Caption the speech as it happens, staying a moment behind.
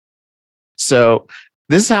So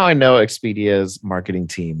this is how I know Expedia's marketing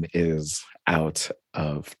team is out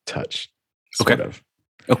of touch. Sort Okay. of.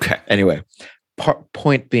 Okay. Anyway,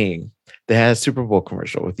 point being, they had a Super Bowl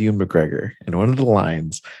commercial with Ewan McGregor, and one of the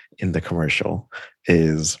lines in the commercial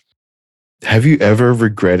is, "Have you ever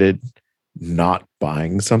regretted not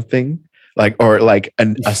buying something, a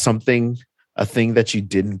thing that you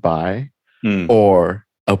didn't buy, or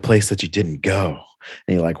a place that you didn't go?"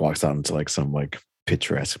 And he like walks out into like some like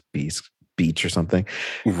picturesque beach or something.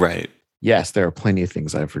 Right. Yes, there are plenty of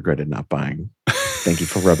things I've regretted not buying. Thank you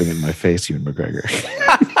for rubbing it in my face, Ewan McGregor.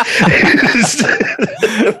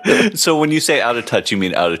 So when you say out of touch, you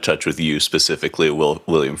mean out of touch with you specifically,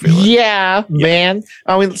 William Freeland? Yeah, man.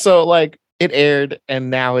 I mean, so like it aired and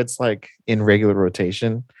now it's like in regular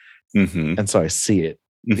rotation. Mm-hmm. And so I see it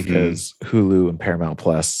because Hulu and Paramount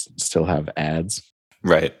Plus still have ads.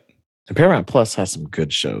 Right. And Paramount Plus has some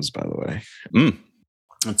good shows, by the way.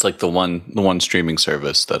 It's like the one streaming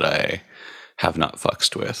service that I have not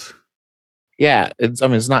fucked with. Yeah,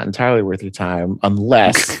 it's not entirely worth your time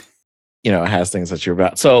unless it has things that you're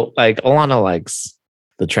about. So like Alana likes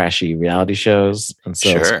the trashy reality shows, and so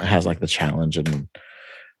it has like the challenge and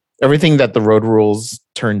everything that the Road Rules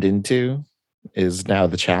turned into is now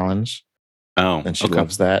the challenge. Oh, and she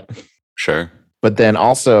loves that. Sure. But then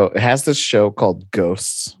also it has this show called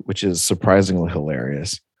Ghosts, which is surprisingly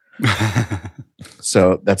hilarious.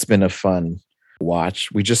 So that's been a fun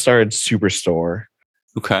watch. We just started Superstore.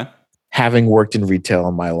 Okay. Having worked in retail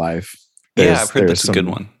in my life, I've heard that's a good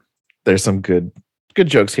one. There's some good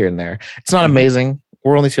jokes here and there. It's not amazing.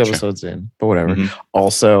 We're only 2 episodes in, but whatever.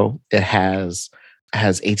 Also, it has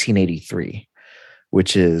 1883,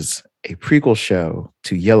 which is a prequel show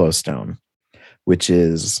to Yellowstone, which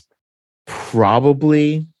is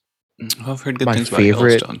probably I've heard good my things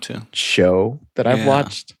favorite about Yellowstone too. show that I've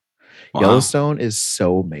watched. Wow. Yellowstone is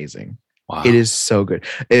so amazing. Wow. It is so good.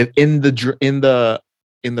 In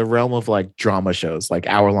the realm of like drama shows, like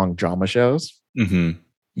hour-long drama shows,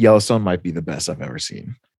 Yellowstone might be the best I've ever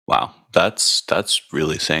seen. Wow, that's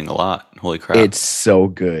really saying a lot. Holy crap! It's so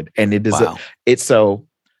good, and it is. It's so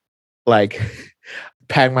like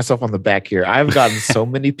patting myself on the back here. I've gotten so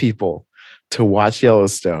many people to watch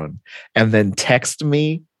Yellowstone and then text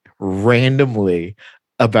me randomly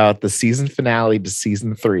about the season finale to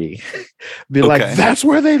season 3. Be like, that's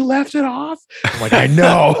where they left it off. I'm like, I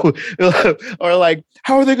know. Or like,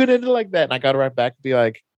 how are they going to end it like that? And I got to write back and be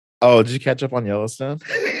like, oh, did you catch up on Yellowstone?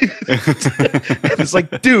 It's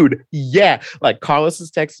like, dude, yeah. Like Carlos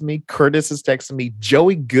is texting me, Curtis is texting me,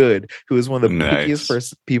 Joey Good, who is one of the pickiest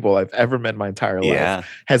first people I've ever met in my entire life,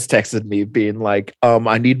 has texted me being like,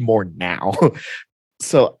 I need more now.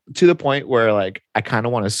 So to the point where like I kind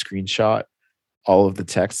of want to screenshot all of the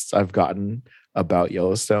texts I've gotten about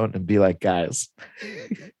Yellowstone and be like, guys,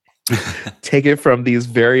 take it from these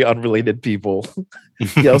very unrelated people.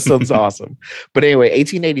 Yellowstone's awesome. But anyway,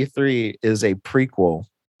 1883 is a prequel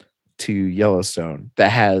to Yellowstone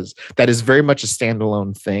that is very much a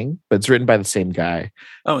standalone thing, but it's written by the same guy.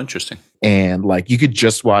 Oh, interesting. And like you could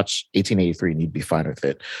just watch 1883 and you'd be fine with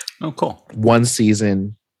it. Oh, cool. 1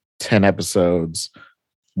 season, 10 episodes,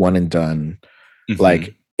 one and done.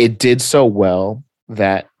 Like it did so well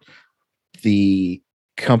that the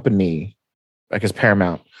company, I guess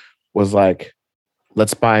Paramount, was like,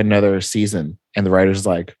 let's buy another season. And the writer's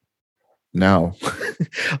like, no.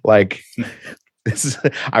 Like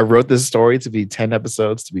I wrote this story to be 10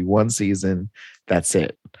 episodes, to be 1 season. That's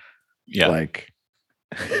it. Yeah. Like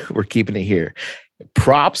we're keeping it here.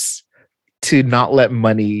 Props to not let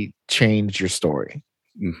money change your story.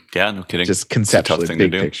 Yeah, no kidding. Just conceptually,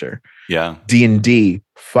 big picture. Yeah. D&D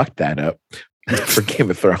fucked that up for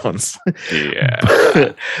Game of Thrones.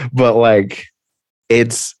 Yeah. but like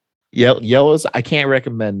it's Yellow's. I can't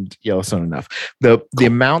recommend Yellowstone enough. The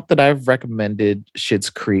amount that I've recommended Schitt's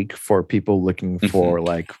Creek for people looking for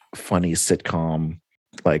like funny sitcom,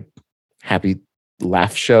 like happy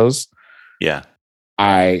laugh shows. Yeah.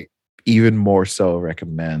 I even more so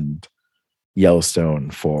recommend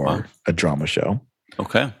Yellowstone for a drama show.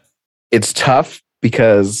 Okay. It's tough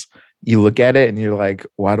because you look at it and you're like,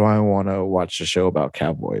 why do I want to watch a show about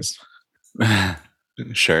cowboys?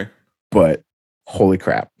 Sure. But holy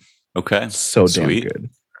crap. Okay. So damn good.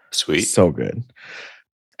 Sweet. So good.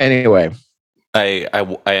 Anyway. I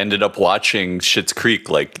ended up watching Schitt's Creek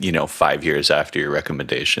 5 years after your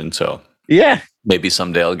recommendation. So yeah, maybe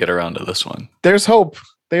someday I'll get around to this one. There's hope.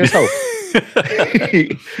 There's hope.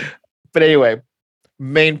 But anyway,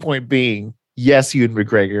 main point being, yes, Ewan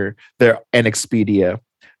McGregor, and Expedia.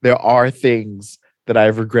 There are things that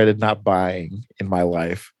I've regretted not buying in my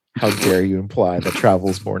life. How dare you imply that travel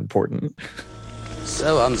is more important?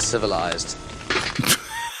 So uncivilized.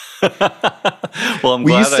 Well, I'm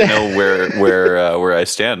glad I know where I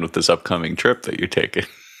stand with this upcoming trip that you're taking.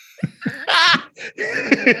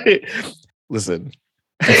 Listen,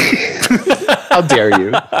 how dare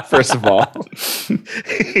you? First of all,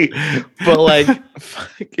 but like,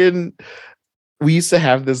 fucking, we used to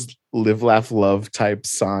have this live, laugh, love type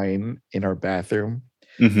sign in our bathroom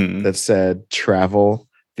that said, "Travel,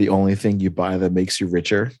 the only thing you buy that makes you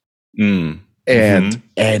richer." And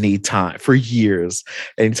anytime, for years,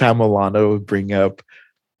 anytime Alana would bring up,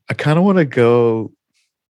 I kind of want to go,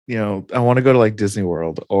 I want to go to like Disney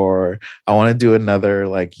World, or I want to do another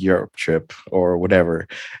like Europe trip or whatever.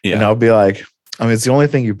 Yeah. And I'll be like, I mean, it's the only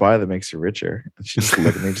thing you buy that makes you richer. And she just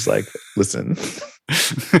look at me just like, listen,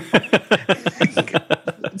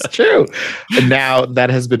 it's true. And now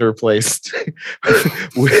that has been replaced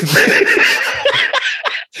with...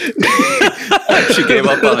 She gave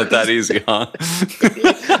up on it that easy, huh?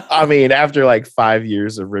 I mean, after like 5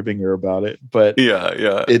 years of ribbing her about it, but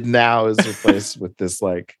yeah, it now is replaced with this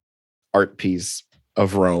like art piece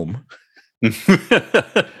of Rome.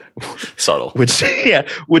 Subtle. Which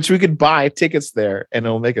we could buy tickets there and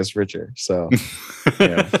it'll make us richer. So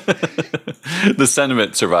the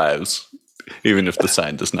sentiment survives, even if the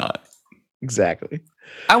sign does not. Exactly.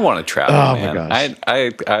 I want to travel, man. My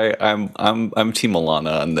gosh. I'm Team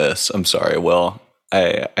Alana on this. I'm sorry. Well,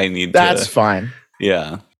 I need That's fine.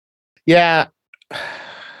 Yeah. Yeah.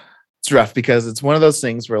 It's rough because it's one of those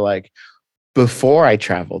things where like before I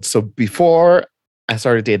traveled, so before I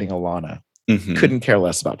started dating Alana, couldn't care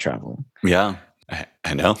less about traveling. Yeah.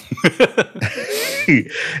 I know.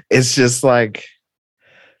 It's just like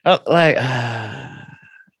if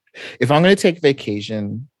I'm going to take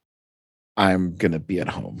vacation, I'm going to be at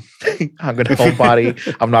home. I'm going to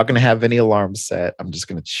homebody. I'm not going to have any alarms set. I'm just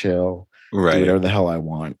going to chill, do whatever the hell I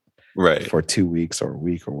want for 2 weeks or a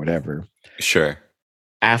week or whatever. Sure.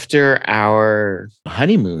 After our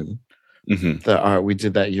honeymoon, we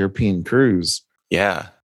did that European cruise. Yeah.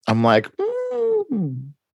 I'm like,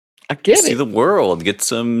 I get it. See the world. Get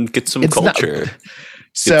some culture.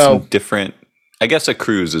 So get some different. I guess a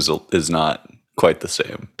cruise is not quite the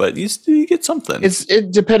same, but you get something. It's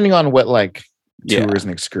depending on what like tours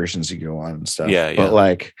and excursions you go on and stuff. Yeah. But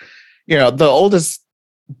like, the oldest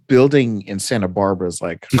building in Santa Barbara is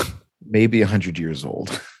like maybe 100 years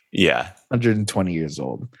old. Yeah. 120 years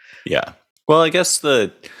old. Yeah. Well, I guess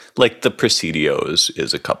the Presidios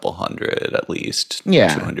is a couple hundred at least.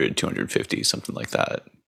 Yeah. 200, 250, something like that.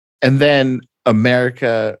 And then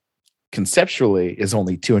America conceptually is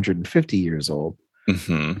only 250 years old.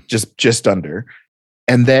 Just under.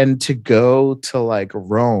 And then to go to like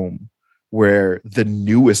Rome, where the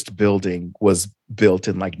newest building was built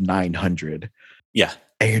in like 900. Yeah.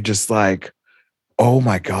 And you're just like, oh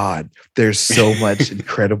my God, there's so much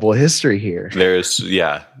incredible history here.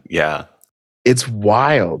 Yeah. It's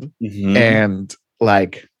wild. And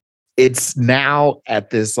like, it's now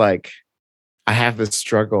at this, like, I have this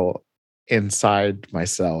struggle inside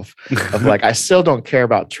myself of like, I still don't care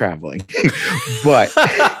about traveling, but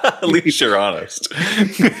at least you're honest.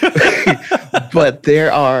 But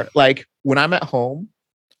there are like, when I'm at home,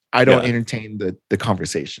 I don't entertain the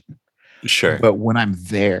conversation. Sure. But when I'm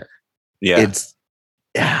there,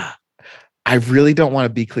 I really don't want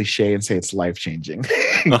to be cliche and say it's life-changing.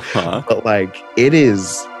 But like, it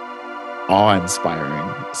is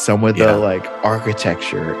awe-inspiring. Some of the like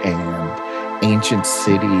architecture and ancient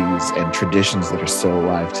cities and traditions that are still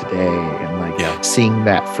alive today, and like seeing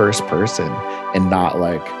that first person and not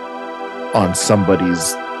like on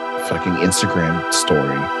somebody's fucking Instagram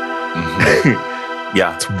story.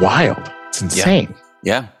 It's wild. It's insane.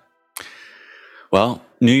 Yeah. Well,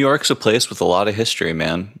 New York's a place with a lot of history,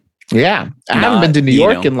 man. Yeah. I haven't been to New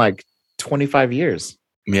York in like 25 years.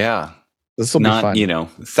 Yeah. This will be fun.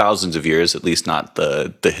 Thousands of years, at least not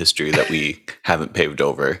the history that we haven't paved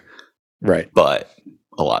over. Right. But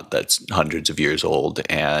a lot that's hundreds of years old.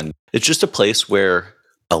 And it's just a place where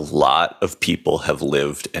a lot of people have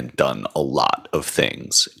lived and done a lot of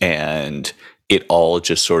things. And it all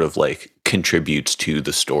just sort of like contributes to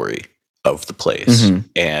the story of the place.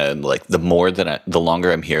 And like the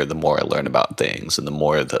longer I'm here, the more I learn about things, and the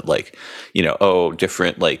more that like,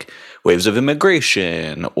 different like waves of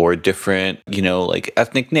immigration, or different, like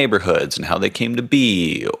ethnic neighborhoods and how they came to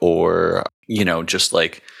be, or, just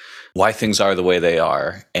like why things are the way they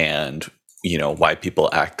are, and, why people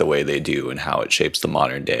act the way they do, and how it shapes the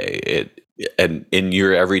modern day. And in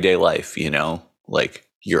your everyday life, like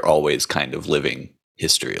you're always kind of living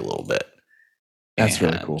history a little bit. That's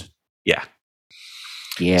really cool. Yeah.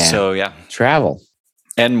 Yeah. So yeah. Travel.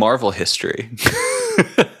 And Marvel history.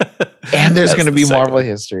 And there's going to be second. Marvel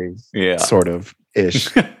history. Yeah. Sort of ish.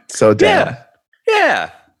 So down.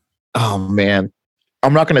 Yeah. Oh, man.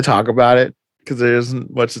 I'm not going to talk about it because there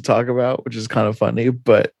isn't much to talk about, which is kind of funny.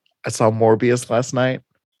 But I saw Morbius last night.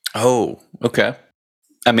 Oh, okay.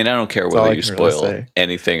 I mean, I don't care whether you spoil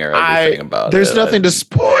anything or everything about it. There's nothing to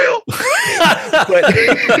spoil.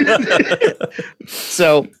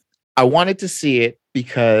 So I wanted to see it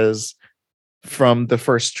because from the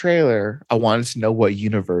first trailer, I wanted to know what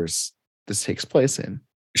universe this takes place in.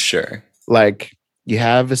 Sure. Like, you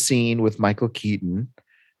have a scene with Michael Keaton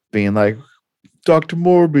being like, Dr.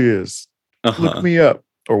 Morbius, look me up,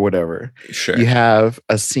 or whatever. Sure. You have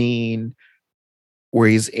a scene where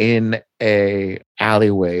he's in a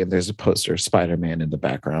alleyway and there's a poster of Spider-Man in the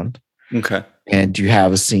background. Okay. And you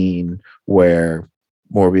have a scene where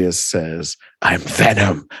Morbius says, I'm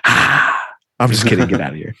Venom. I'm just kidding. Get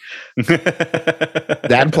out of here.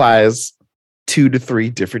 That implies 2 to 3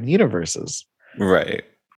 different universes. Right.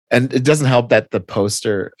 And it doesn't help that the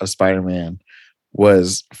poster of Spider-Man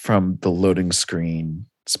was from the loading screen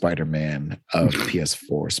Spider-Man of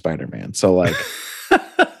PS4 Spider-Man. So like,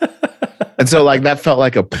 and so like that felt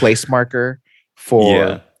like a place marker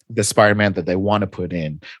for the Spider-Man that they want to put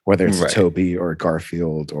in, whether it's a Tobey or a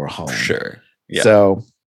Garfield or a Holland. Sure. Yeah. So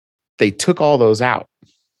they took all those out.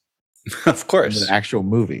 Of course. The actual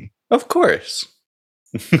movie. Of course.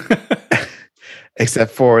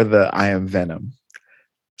 Except for the I am Venom.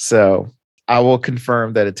 So I will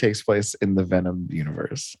confirm that it takes place in the Venom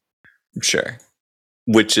universe. Sure.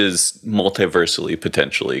 Which is multiversally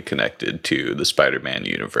potentially connected to the Spider-Man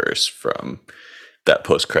universe from that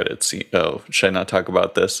post-credit scene. Oh, should I not talk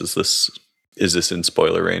about this? Is this in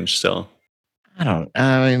spoiler range still? I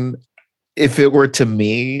mean, if it were to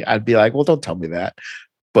me, I'd be like, well, don't tell me that.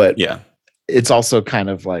 But yeah, it's also kind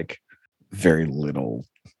of like very little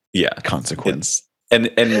consequence. And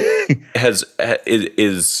is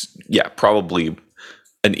probably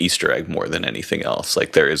an Easter egg more than anything else.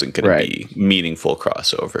 Like there isn't going to be meaningful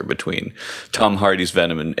crossover between Tom Hardy's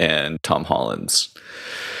Venom and Tom Holland's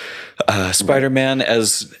Spider-Man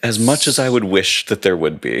as much as I would wish that there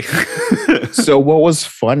would be. So what was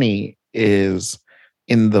funny is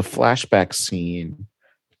in the flashback scene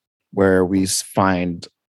where we find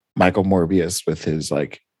Michael Morbius with his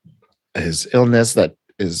illness that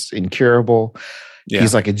is incurable. Yeah.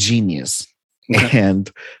 He's like a genius. And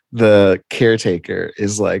the caretaker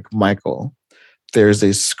is like, Michael, there's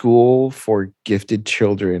a school for gifted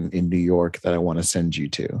children in New York that I want to send you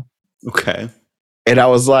to. Okay. And I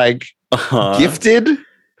was like, gifted?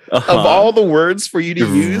 Of all the words for you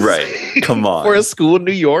to use? Right. Come on. For a school in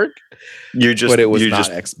New York? But it was not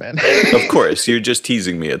X-Men. Of course. You're just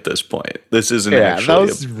teasing me at this point. This isn't actually. That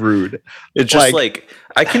was rude. It's just like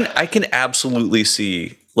I can absolutely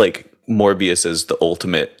see like Morbius as the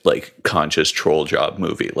ultimate like conscious troll job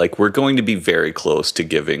movie. Like we're going to be very close to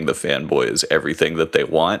giving the fanboys everything that they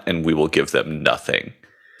want, and we will give them nothing.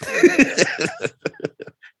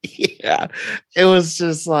 Yeah. It was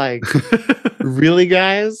just like, really,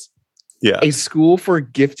 guys? Yeah. A school for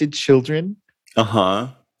gifted children? Uh-huh.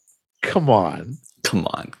 Come on.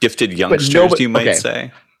 Gifted youngsters, you might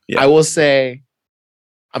say. Yeah. I will say,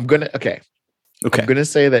 I'm going to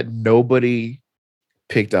say that nobody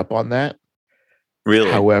picked up on that. Really?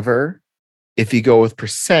 However, if you go with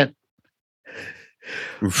percent,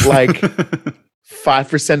 like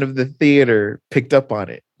 5% of the theater picked up on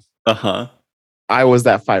it. Uh-huh. I was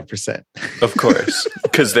that 5%. Of course.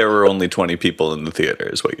 Because there were only 20 people in the theater,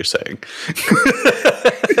 is what you're saying.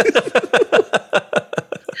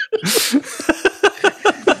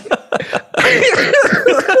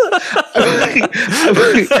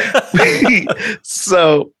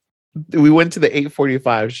 So we went to the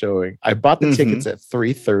 8:45 showing. I bought the tickets at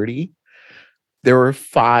 3:30. There were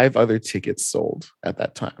 5 other tickets sold at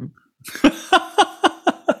that time.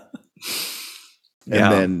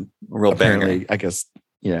 And then real apparently, banger. I guess,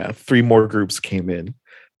 3 more groups came in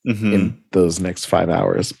those next 5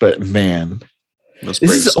 hours. But man, this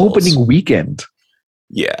is opening weekend.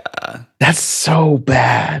 Yeah. That's so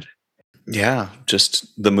bad. Yeah. Just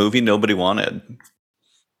the movie nobody wanted.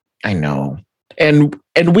 I know. And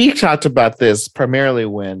we talked about this primarily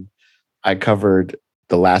when I covered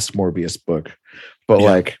the last Morbius book. But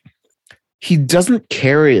like, he doesn't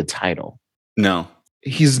carry a title. No.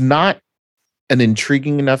 He's not an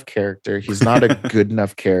intriguing enough character. He's not a good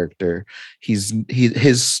enough character.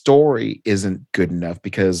 His story isn't good enough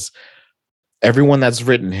because everyone that's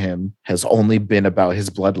written him has only been about his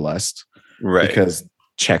bloodlust. Right. Because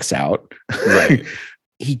checks out. Right.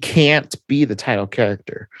 He can't be the title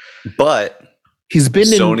character. But he's been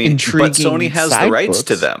intriguing. But Sony has the rights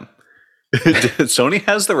to them. Sony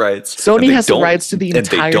has the rights. Sony has the rights to the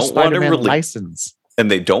entire Spider-Man license. And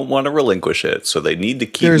they don't want to relinquish it, so they need to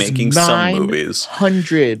keep making some movies.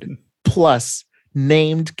 900 plus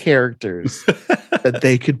named characters that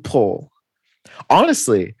they could pull.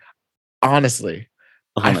 Honestly, I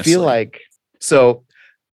feel like, so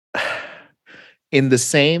in the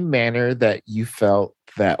same manner that you felt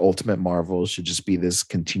that Ultimate Marvel should just be this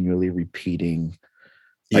continually repeating,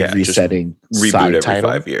 like resetting reboot every title.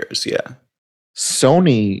 5 years. Yeah.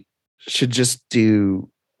 Sony should just do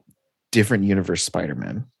different universe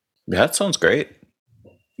Spider-Man. That sounds great.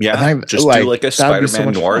 Yeah. Just do like a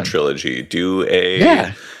Spider-Man Noir trilogy. Do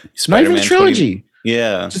a Spider-Man trilogy.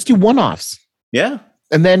 Yeah. Just do one-offs. Yeah.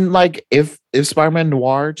 And then like if Spider-Man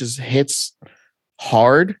Noir just hits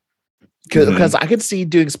hard, because I could see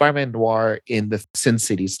doing Spider-Man Noir in the Sin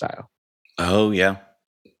City style. Oh yeah.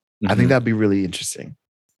 I think that'd be really interesting.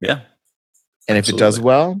 Yeah. And if it does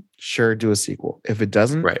well, sure, do a sequel. If it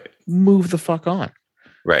doesn't, move the fuck on.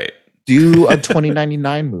 Right. Do a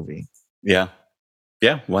 2099 movie. Yeah.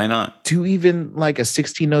 Yeah, why not? Do even like a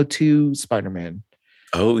 1602 Spider-Man.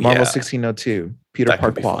 Oh, Marvel 1602. Peter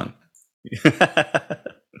Parquet.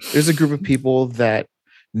 There's a group of people that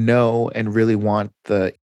know and really want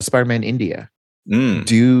the Spider-Man India.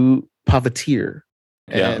 Do Puppeteer.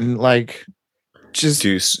 And like just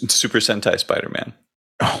do Super Sentai Spider-Man.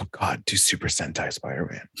 Oh God, do Super Sentai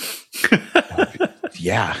Spider-Man.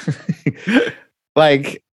 Yeah.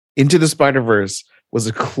 Like Into the Spider-Verse was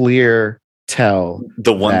a clear tell.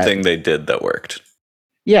 The one thing they did that worked.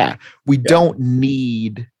 Yeah. We don't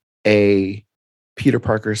need a Peter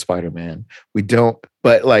Parker Spider-Man. We don't,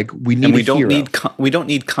 but like we need. And we don't need. We don't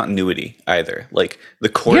need continuity either. Like the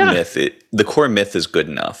core myth. The core myth is good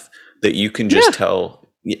enough that you can just tell,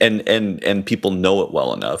 and people know it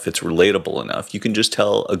well enough. It's relatable enough. You can just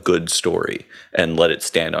tell a good story and let it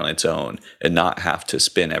stand on its own, and not have to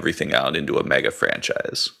spin everything out into a mega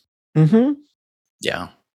franchise. Mm-hmm. Yeah.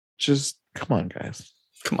 Just come on, guys.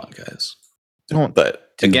 Come on, guys. Don't.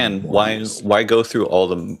 But again, why go through all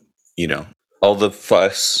the all the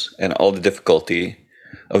fuss and all the difficulty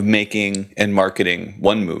of making and marketing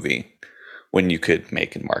one movie when you could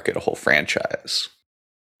make and market a whole franchise?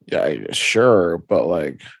 Yeah, sure, but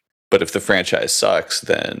like, but if the franchise sucks,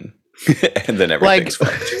 then and then everything's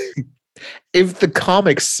fucked. If the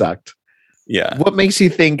comics sucked, what makes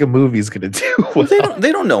you think a movie's gonna do well?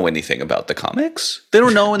 They don't know anything about the comics. They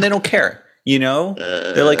don't know, and they don't care. You know,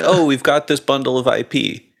 they're like, oh, we've got this bundle of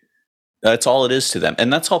IP. That's all it is to them.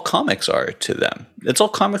 And that's all comics are to them. It's all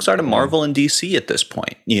comics are to Marvel and DC at this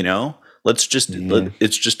point, you know? Let's just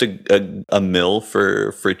it's just a mill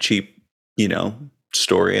for cheap,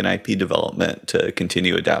 story and IP development to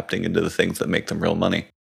continue adapting into the things that make them real money.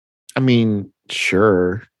 I mean,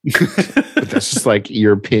 sure. But that's just like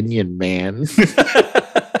your opinion, man.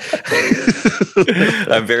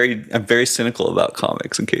 I'm very cynical about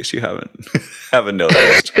comics, in case you haven't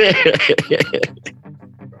noticed.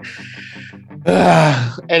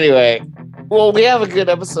 Anyway, well, we have a good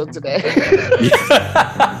episode today.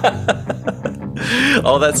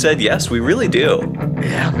 All that said, yes, we really do.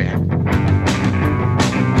 Yeah, man.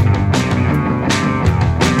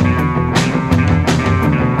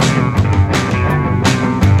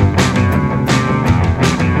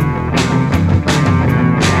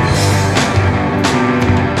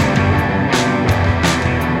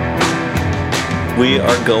 We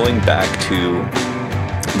are going back to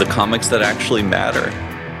the comics that actually matter,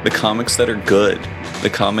 the comics that are good, the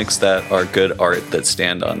comics that are good art that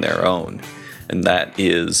stand on their own. And that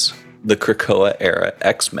is the Krakoa era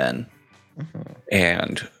X-Men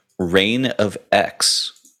and Reign of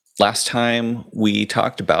X. Last time we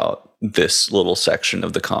talked about this little section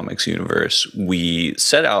of the comics universe, we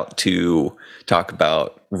set out to talk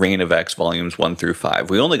about Reign of X volumes 1 through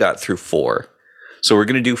 5. We only got through 4. So we're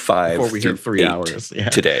going to do 5 before we hit 3 hours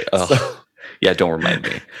today. Oh. Yeah, don't remind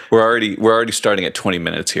me. We're already starting at 20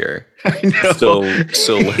 minutes here. I know.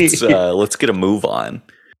 So let's get a move on.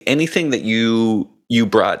 Anything that you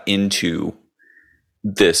brought into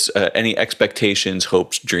this, any expectations,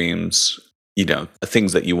 hopes, dreams,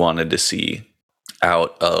 things that you wanted to see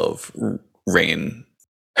out of Reign?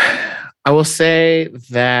 I will say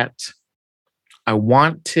that I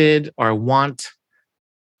want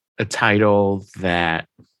a title that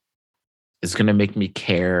is going to make me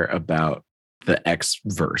care about the X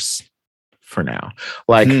verse for now.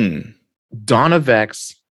 Like Dawn of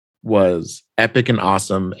X was epic and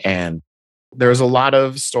awesome, and there's a lot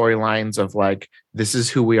of storylines of like, this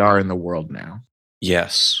is who we are in the world now.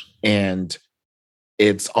 Yes. And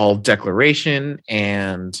it's all declaration,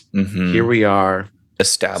 and here we are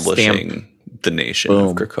establishing the nation Boom.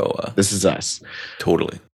 of Krakoa. This is us.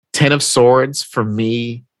 Totally. 10 of Swords for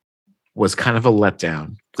me was kind of a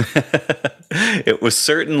letdown. It was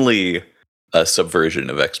certainly a subversion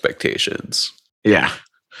of expectations. Yeah.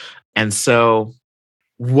 And so,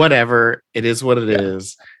 whatever, it is what it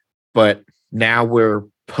is. But now we're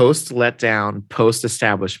post letdown, post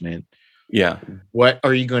establishment. Yeah. What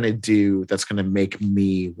are you going to do that's going to make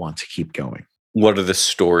me want to keep going? What are the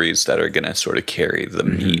stories that are going to sort of carry the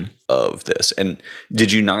meat of this? And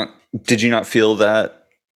did you not feel that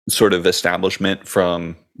sort of establishment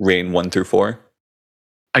from Reign 1 through 4?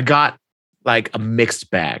 I got like a mixed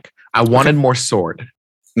bag. I wanted more Sword.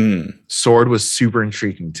 Sword was super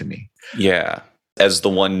intriguing to me. Yeah. As the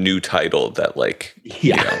one new title that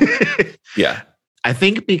yeah. I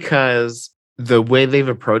think because the way they've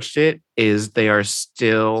approached it is they are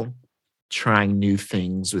still trying new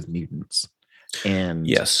things with mutants and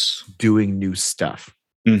doing new stuff.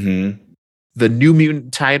 The New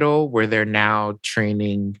Mutant title, where they're now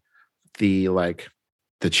training the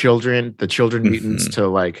children mutants to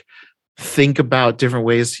like think about different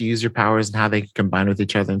ways to use your powers and how they can combine with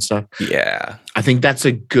each other and stuff. Yeah. I think that's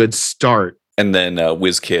a good start. And then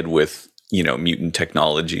WizKid with, mutant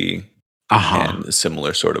technology and a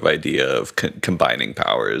similar sort of idea of combining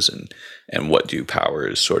powers and what do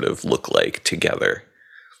powers sort of look like together.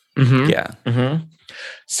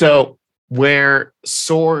 So where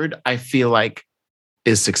Sword, I feel like,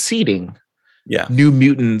 is succeeding, New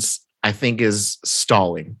Mutants, I think, is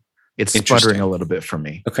stalling. It's sputtering a little bit for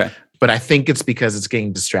me. Okay. But I think it's because it's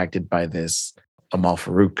getting distracted by this Amal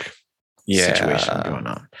Farouk situation going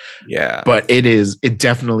on. Yeah. But it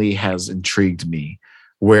definitely has intrigued me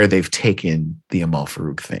where they've taken the Amal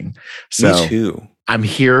Farouk thing. So me too. I'm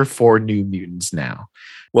here for New Mutants now.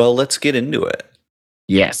 Well, let's get into it.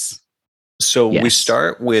 Yes. So we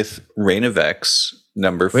start with Reign of X,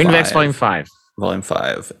 number 5. Reign of X, Volume 5. Volume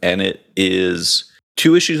 5. And it is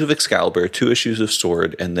 2 issues of Excalibur, 2 issues of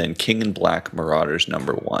Sword, and then King in Black Marauders,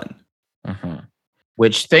 number 1.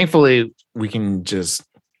 Which thankfully we can just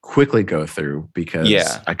quickly go through because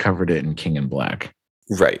I covered it in King in Black.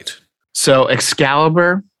 Right. So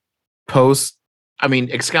Excalibur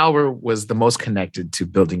Excalibur was the most connected to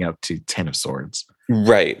building up to 10 of Swords.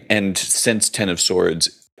 Right. And since 10 of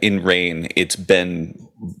Swords in Reign, it's been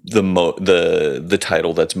the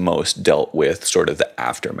title that's most dealt with sort of the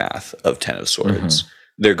aftermath of 10 of Swords.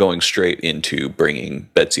 They're going straight into bringing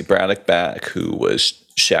Betsy Braddock back, who was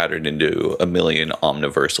shattered into a million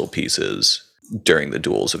omniversal pieces during the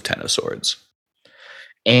duels of 10 of Swords.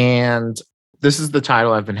 And this is the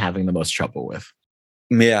title I've been having the most trouble with.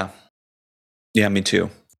 Yeah. Yeah, me too.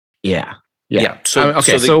 Yeah.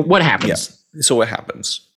 So what happens? Yeah. So what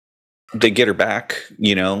happens? They get her back,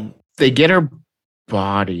 They get her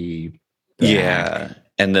body back. Yeah.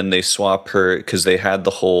 And then they swap her because they had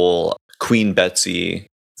the whole Queen Betsy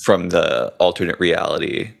from the alternate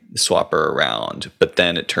reality swap her around. But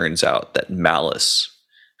then it turns out that Malice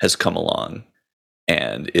has come along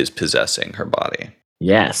and is possessing her body.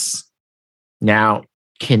 Yes. Now,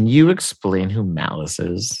 can you explain who Malice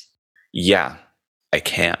is? Yeah, I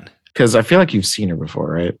can. Because I feel like you've seen her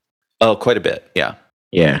before, right? Oh, quite a bit. Yeah.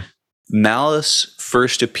 Yeah. Malice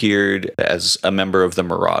first appeared as a member of the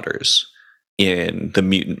Marauders in the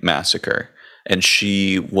Mutant Massacre. And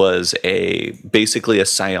she was basically a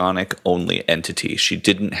psionic only entity. She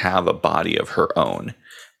didn't have a body of her own.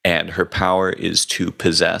 And her power is to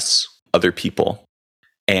possess other people.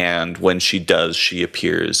 And when she does, she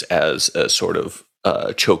appears as a sort of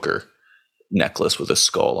choker necklace with a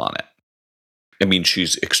skull on it. I mean,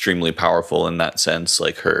 she's extremely powerful in that sense.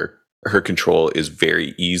 Like her control is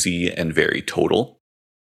very easy and very total.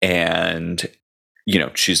 And,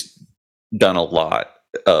 she's done a lot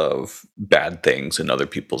of bad things in other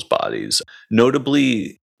people's bodies.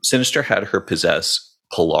 Notably, Sinister had her possess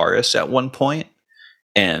Polaris at one point,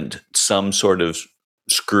 and some sort of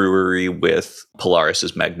screwery with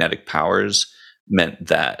Polaris's magnetic powers meant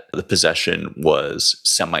that the possession was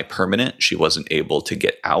semi-permanent. She wasn't able to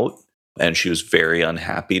get out, and she was very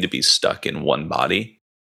unhappy to be stuck in one body.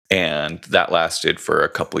 And that lasted for a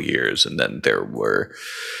couple years, and then there were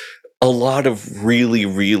a lot of really,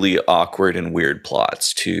 really awkward and weird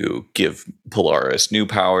plots to give Polaris new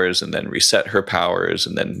powers and then reset her powers.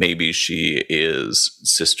 And then maybe she is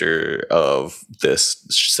sister of this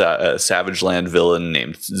Savage Land villain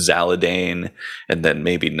named Zaladane. And then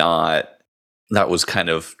maybe not. That was kind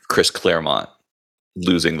of Chris Claremont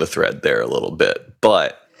losing the thread there a little bit.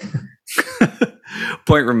 But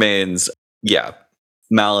point remains,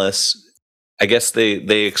 Malice, I guess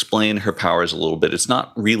they explain her powers a little bit. It's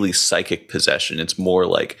not really psychic possession. It's more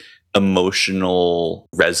like emotional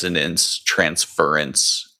resonance,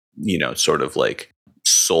 transference, sort of like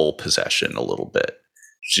soul possession a little bit.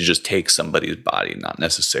 She just takes somebody's body, not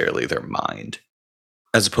necessarily their mind,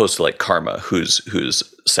 as opposed to like Karma,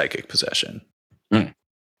 who's psychic possession.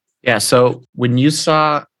 Yeah. So when you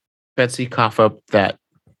saw Betsy cough up that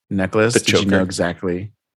necklace, did you know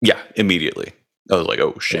exactly? Yeah, immediately. I was like,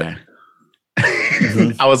 oh shit. Yeah.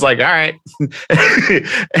 I was like, all right.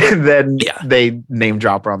 And then they name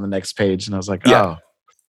drop her on the next page. And I was like, oh.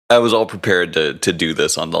 I was all prepared to do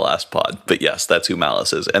this on the last pod. But yes, that's who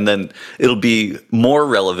Malice is. And then it'll be more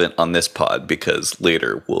relevant on this pod because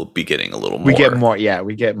later we'll be getting a little more. We get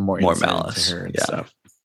more Malice into her and stuff.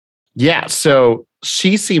 Yeah. So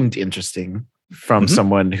she seemed interesting from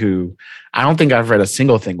someone who I don't think I've read a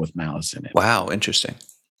single thing with Malice in it. Wow. Interesting.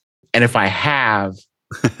 And if I have,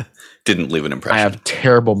 didn't leave an impression. I have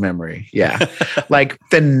terrible memory. Yeah. Like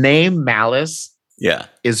the name Malice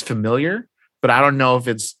is familiar, but I don't know if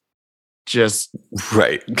it's just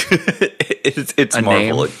right. it's a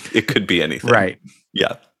Marvel. Name. It could be anything. Right.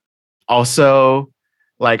 Yeah. Also,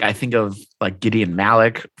 like I think of like Gideon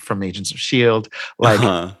Malik from Agents of S.H.I.E.L.D. Like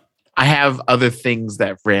I have other things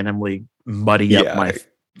that randomly muddy up my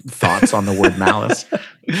thoughts on the word Malice.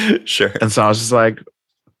 Sure. And so I was just like,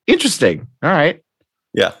 interesting. All right.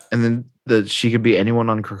 Yeah. And then she could be anyone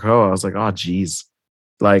on Krakoa. I was like, oh, geez.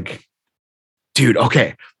 Like, dude,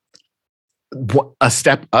 okay. A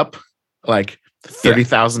step up, like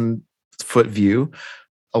 30,000 foot view.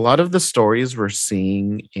 A lot of the stories we're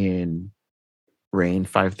seeing in Reign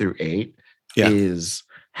 5 through 8 is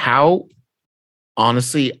how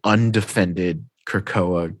honestly undefended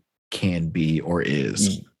Krakoa can be or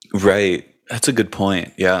is. Right. That's a good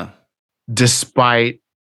point. Yeah. Despite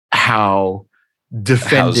how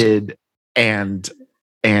defended and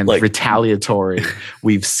like, retaliatory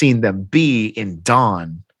we've seen them be in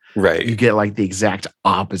Dawn. Right. You get like the exact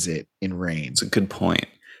opposite in Reign. It's a good point.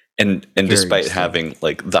 And despite having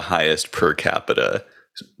like the highest per capita,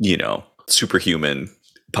 superhuman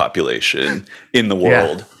population in the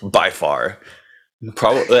world by far.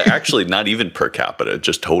 Probably actually not even per capita,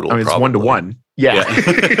 just total. I mean, it's 1-to-1. Yeah.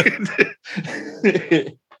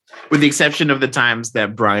 With the exception of the times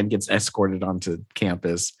that Brian gets escorted onto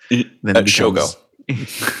campus. Then Shogo.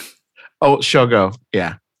 Oh, Shogo.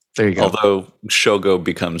 Yeah. There you go. Although Shogo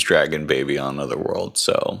becomes Dragon Baby on Otherworld,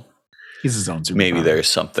 so he's his own superpower. Maybe there's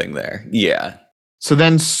something there. Yeah. So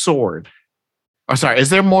then Sword. Oh, sorry.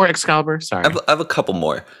 Is there more Excalibur? Sorry. I have a couple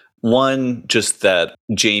more. One, just that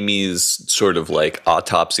Jamie's sort of like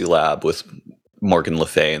autopsy lab with Morgan Le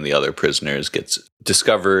Fay and the other prisoners gets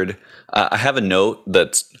discovered. I have a note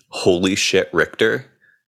that's holy shit, Richter.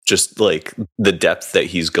 Just like the depth that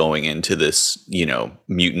he's going into this,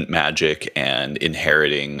 mutant magic and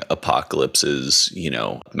inheriting Apocalypse's,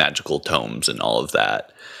 magical tomes and all of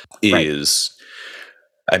that is,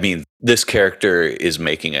 I mean, this character is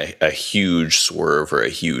making a huge swerve or a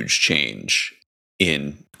huge change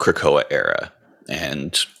in Krakoa era,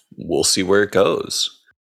 and we'll see where it goes.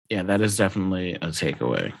 Yeah, that is definitely a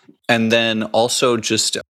takeaway. And then also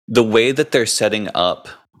just the way that they're setting up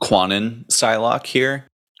Kwannon Psylocke here,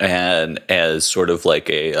 and as sort of like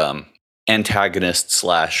a antagonist /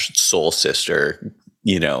 soul sister,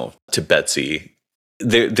 to Betsy.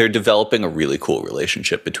 They're developing a really cool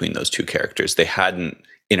relationship between those two characters. They hadn't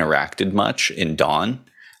interacted much in Dawn,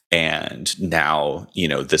 and now,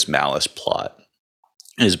 this Malice plot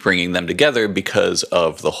is bringing them together because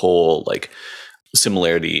of the whole like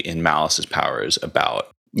similarity in Malice's powers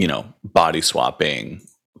about, body swapping,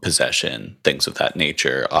 possession, things of that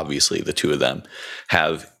nature. Obviously, the two of them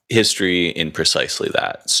have history in precisely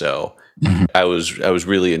that. So I was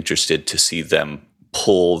really interested to see them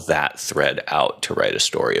pull that thread out to write a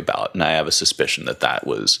story about. And I have a suspicion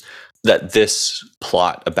that this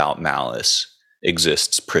plot about Malice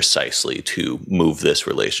exists precisely to move this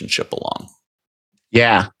relationship along.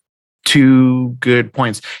 Yeah. 2 good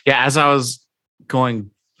points. Yeah. As I was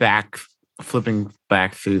flipping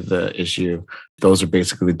back through the issue, those are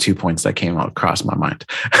basically the 2 points that came across my mind.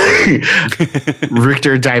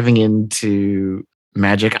 Richter diving into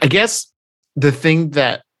magic. I guess the thing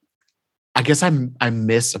that I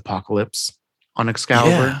miss Apocalypse on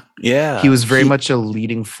Excalibur. Yeah. He was very much a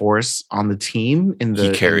leading force on the team in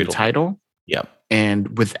the title. Yep.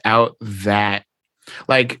 And without that,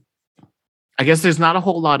 like, I guess there's not a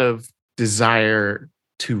whole lot of desire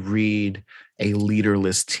to read a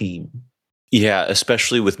leaderless team. Yeah,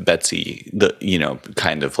 especially with Betsy,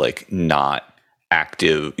 kind of like not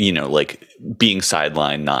active, like being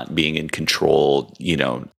sidelined, not being in control,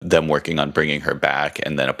 them working on bringing her back,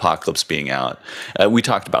 and then Apocalypse being out. We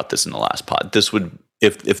talked about this in the last pod. This would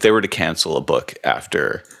if they were to cancel a book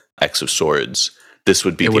after X of Swords, this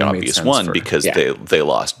would be the obvious one because they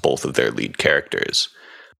lost both of their lead characters.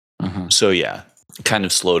 So yeah, kind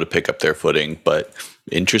of slow to pick up their footing, but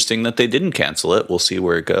interesting that they didn't cancel it. We'll see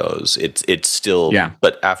where it goes. It's still,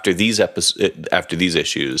 but after these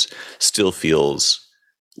issues, still feels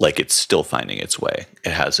like it's still finding its way.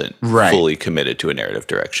 It hasn't fully committed to a narrative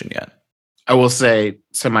direction yet. I will say,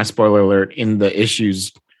 semi-spoiler alert, in the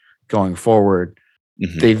issues going forward,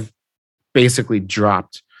 they've basically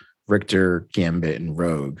dropped Richter, Gambit, and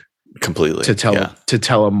Rogue completely to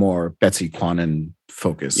tell a more Betsy Quanon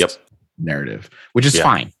focused narrative, which is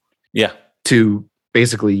fine. Yeah. To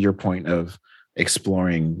basically your point of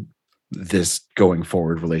exploring this going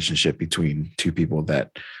forward relationship between two people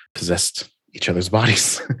that possessed each other's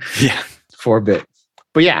bodies. For a bit.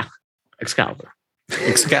 But yeah, Excalibur.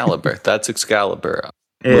 That's Excalibur.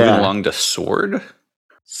 Moving along to Sword.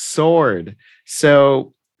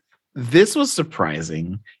 So this was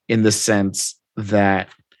surprising in the sense that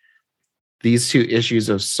these two issues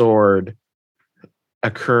of Sword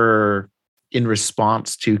occur in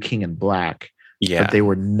response to King in Black. But they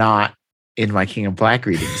were not in my King in Black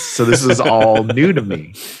readings. So this is all new to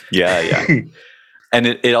me. Yeah. And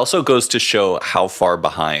it also goes to show how far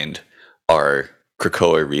behind our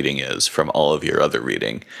Krakoa reading is from all of your other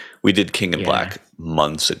reading. We did King in Black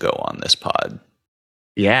months ago on this pod.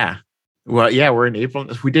 Yeah. Well, yeah, we're in April.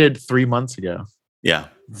 We did 3 months ago. Yeah.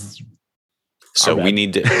 So we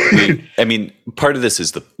need to. I mean, part of this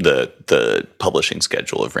is the publishing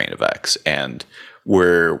schedule of Reign of X, and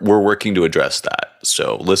we're working to address that.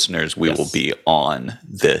 So, listeners, we will be on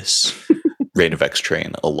this Reign of X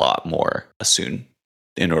train a lot more soon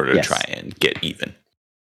in order to try and get even.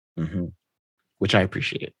 Which I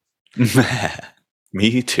appreciate.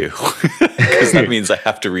 Me too, because that means I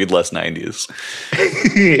have to read less 90s.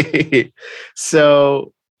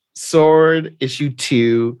 So, Sword issue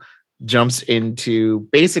 2 jumps into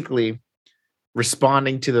basically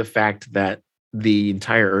responding to the fact that the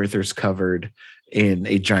entire Earth is covered in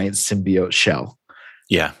a giant symbiote shell.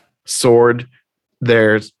 Yeah. Sword,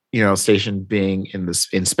 their station being in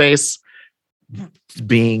space,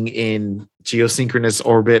 being in geosynchronous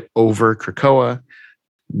orbit over Krakoa.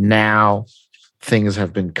 Now things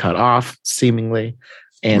have been cut off, seemingly.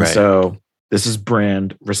 And so this is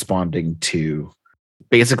Brand responding to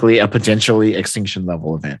basically a potentially extinction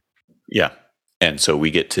level event. Yeah. And so we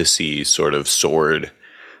get to see sort of Sword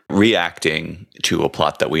reacting to a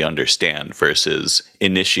plot that we understand versus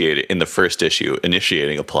in the first issue,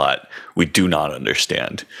 initiating a plot we do not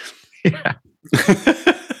understand. Yeah.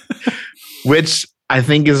 Which I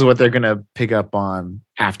think is what they're going to pick up on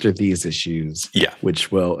after these issues. Yeah.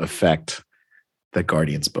 Which will affect the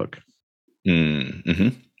Guardians book.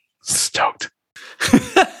 Stoked.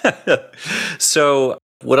 So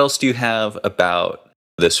what else do you have about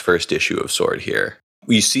this first issue of Sword here?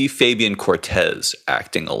 You see Fabian Cortez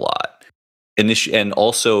acting a lot. And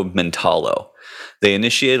also Mentalo. They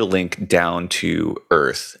initiate a link down to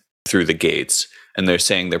Earth through the gates, and they're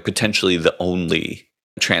saying they're potentially the only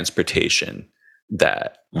transportation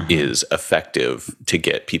that is effective to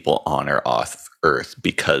get people on or off Earth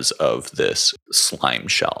because of this slime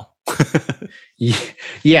shell.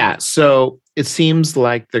 Yeah, so it seems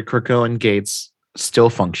like the Krakoan gates still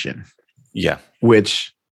function. Yeah.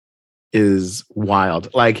 Which is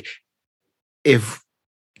wild. Like, if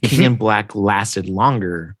King in Black lasted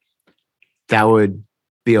longer, that would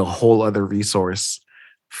be a whole other resource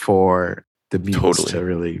for the mutants to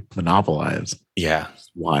really monopolize. Yeah.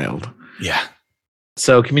 It's wild. Yeah.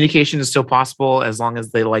 So communication is still possible as long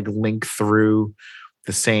as they link through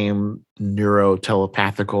the same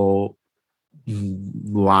neurotelepathical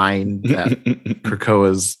line that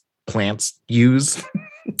Krakoa's plants use.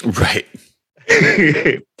 Right.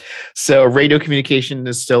 So radio communication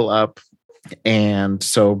is still up. And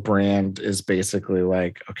so Brand is basically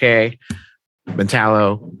like, okay,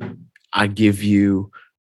 Mentalo, I give you,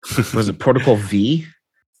 was it Protocol V?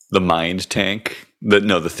 The mind tank?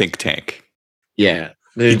 The think tank. Yeah.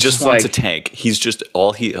 He just wants a tank. He's just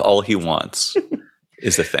all he wants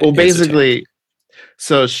is a thing. Well, basically,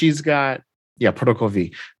 so she's got, Protocol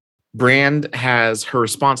V. Brand has her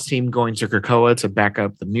response team going to Krakoa to back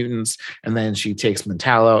up the mutants, and then she takes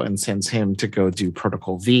Mentalo and sends him to go do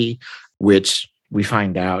Protocol V, which we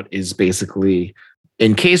find out is basically,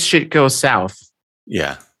 in case shit goes south,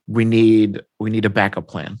 we need a backup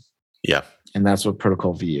plan. Yeah. And that's what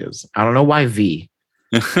Protocol V is. I don't know why V.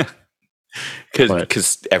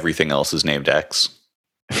 Because everything else is named X.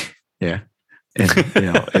 Yeah. And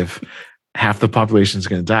if half the population is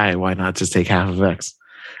going to die, why not just take half of X?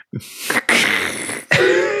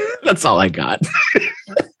 That's all I got.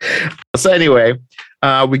 So anyway,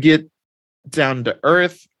 we get down to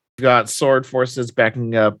Earth. We've got Sword forces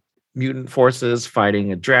backing up mutant forces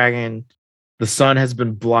fighting a dragon. The sun has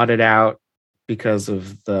been blotted out because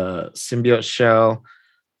of the symbiote shell.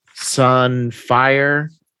 Sunfire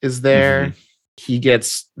is there. Mm-hmm. He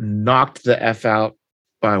gets knocked the F out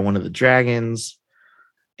by one of the dragons.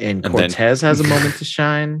 And Cortez has a moment to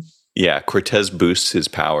shine. Yeah, Cortez boosts his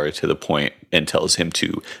power to the point and tells him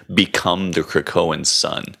to become the Krakoan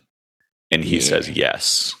son. And he says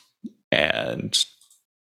yes. And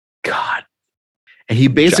God. And he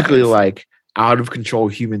basically like out of control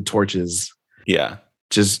Human Torches. Yeah.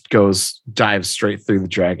 Just dives straight through the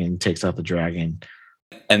dragon, takes out the dragon.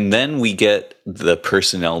 And then we get the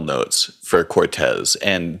personnel notes for Cortez.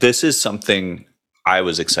 And this is something I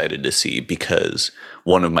was excited to see because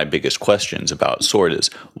one of my biggest questions about Sword is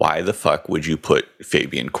why the fuck would you put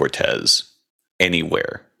Fabian Cortez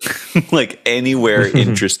anywhere? Like anywhere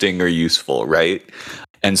interesting or useful, right?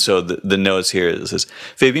 And so the notes here says,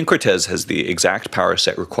 Fabian Cortez has the exact power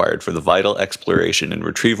set required for the vital exploration and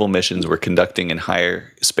retrieval missions we're conducting in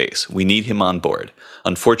higher space. We need him on board.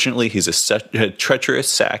 Unfortunately, he's a treacherous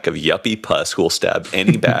sack of yuppie pus who will stab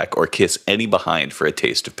any back or kiss any behind for a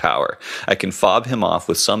taste of power. I can fob him off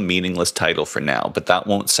with some meaningless title for now, but that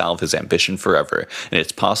won't salve his ambition forever, and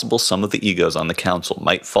it's possible some of the egos on the council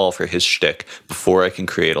might fall for his shtick before I can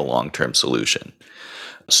create a long-term solution.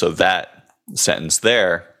 So that sentence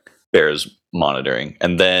there bears monitoring.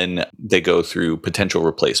 And then they go through potential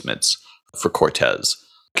replacements for Cortez.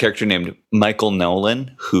 A character named Michael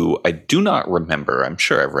Nolan, who I do not remember. I'm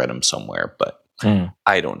sure I've read him somewhere, but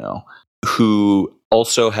I don't know. Who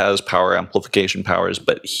also has power amplification powers,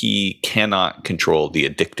 but he cannot control the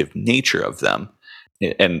addictive nature of them.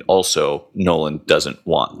 And also, Nolan doesn't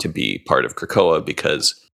want to be part of Krakoa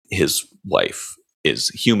because his wife is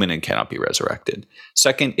human and cannot be resurrected.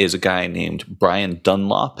 Second is a guy named Brian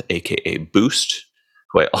Dunlop, aka Boost,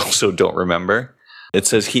 who I also don't remember. It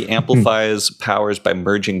says he amplifies powers by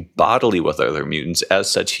merging bodily with other mutants.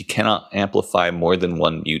 As such, he cannot amplify more than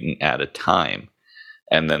one mutant at a time.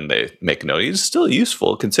 And then they make a note. He's still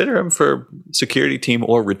useful. Consider him for security team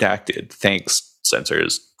or redacted. Thanks,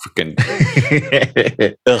 censors. Freaking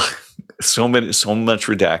so much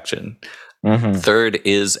redaction. Mm-hmm. Third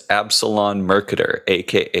is Absalon Mercator,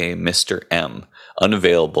 aka Mr. M.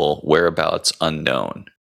 Unavailable, whereabouts unknown.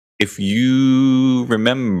 If you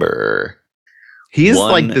remember, he is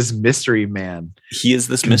like this mystery man. He is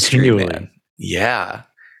this mystery man. Yeah,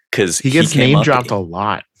 because he gets name dropped a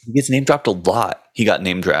lot. He gets name dropped a lot. He got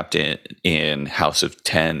name dropped in House of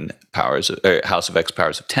 10 Powers, or House of X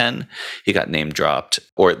Powers of 10. He got name dropped,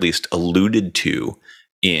 or at least alluded to,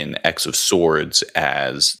 in X of Swords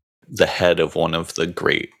as the head of one of the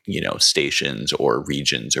great, stations or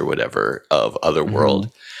regions or whatever of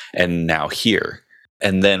Otherworld, and now here.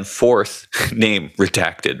 And then fourth, name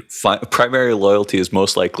redacted. Primary loyalty is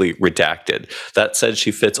most likely redacted. That said,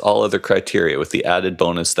 she fits all other criteria with the added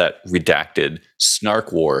bonus that redacted,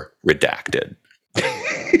 Snark War redacted.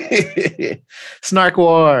 Snark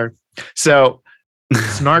War. So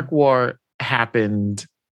Snark War happened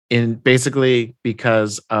in basically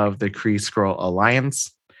because of the Kree-Skrull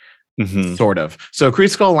Alliance. Mm-hmm. Sort of. So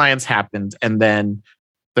Kree-Skrull Alliance happened, and then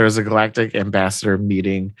there was a Galactic Ambassador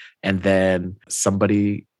meeting, and then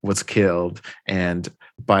somebody was killed, and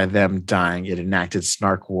by them dying, it enacted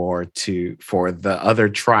Snark War for the other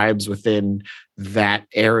tribes within that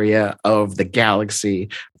area of the galaxy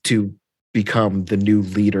to become the new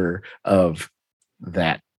leader of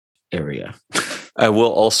that area. I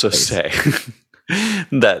will also say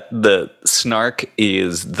that the Snark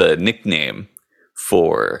is the nickname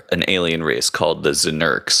for an alien race called the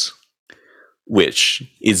Xenurks, which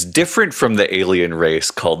is different from the alien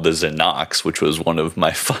race called the Xenox, which was one of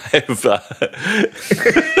my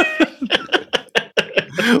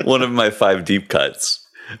five deep cuts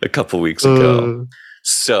a couple weeks ago.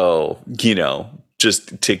 So,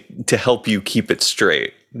 just to help you keep it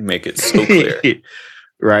straight, make it so clear.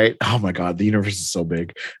 Right? Oh my God, the universe is so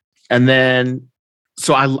big. And then,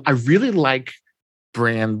 so I really like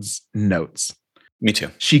Brand's notes. Me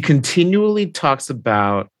too. She continually talks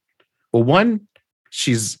about, well, one,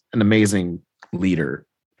 she's an amazing leader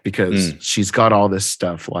because she's got all this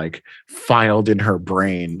stuff like filed in her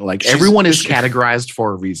brain. Like everyone is categorized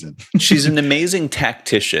for a reason. She's an amazing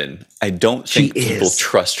tactician. I don't think people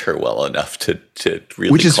trust her well enough to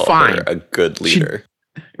really Which is call fine. her a good leader.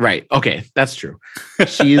 Right. Okay. That's true.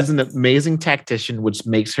 She is an amazing tactician, which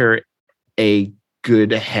makes her a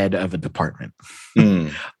good head of a department.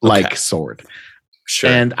 Like Sword. Sure.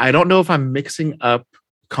 And I don't know if I'm mixing up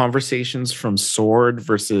conversations from Sword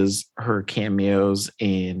versus her cameos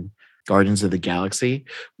in Guardians of the Galaxy,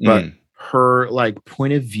 but her like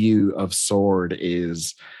point of view of Sword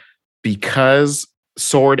is because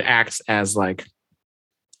Sword acts as like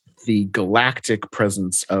the galactic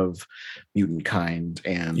presence of mutant kind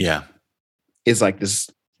and is like this,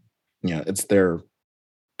 it's their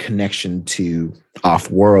connection to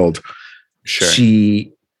off-world.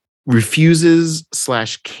 She refuses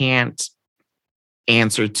 / can't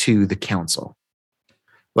answer to the council.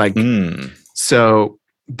 Like, so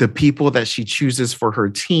the people that she chooses for her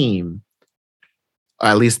team,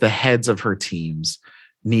 at least the heads of her teams,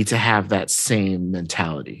 need to have that same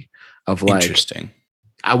mentality of like, interesting.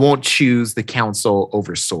 I won't choose the council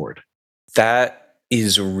over Sword. That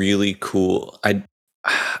is really cool.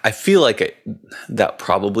 I feel like that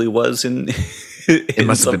probably was in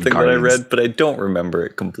something that I read, but I don't remember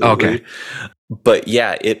it completely. Okay. But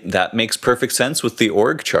yeah, that makes perfect sense with the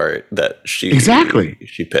org chart that she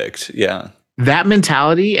picked. Yeah. That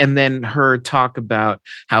mentality, and then her talk about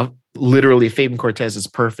how literally Fabian Cortez is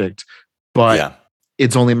perfect, but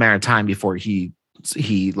it's only a matter of time before he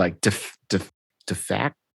like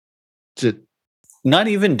not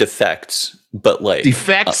even defects, but like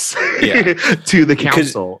defects to the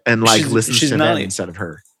council and like listens to them instead of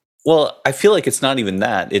her. Well, I feel like it's not even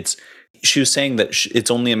that. She was saying that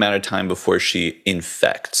it's only a matter of time before he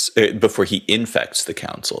infects the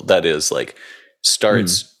council. That is, like,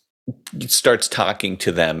 starts talking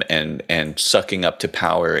to them and sucking up to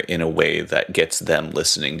power in a way that gets them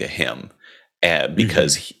listening to him,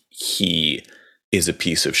 because he is a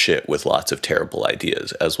piece of shit with lots of terrible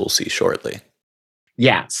ideas, as we'll see shortly.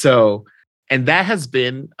 Yeah. So, and that has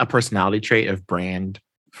been a personality trait of Brand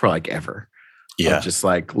for like ever. Yeah. Just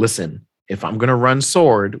like, listen, if I'm going to run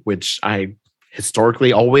Sword, which I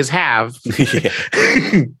historically always have,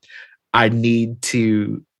 I need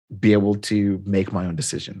to be able to make my own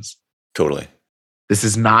decisions. Totally. This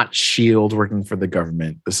is not S.H.I.E.L.D. working for the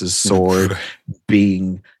government. This is Sword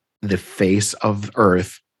being the face of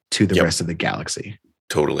Earth to the rest of the galaxy.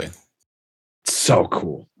 Totally. So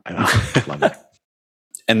cool. I love it.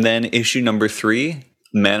 And then issue number 3,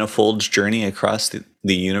 Manifold's Journey Across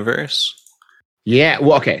the Universe. Yeah.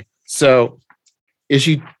 Well, okay. So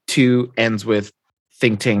issue 2 ends with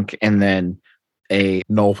Think Tank and then a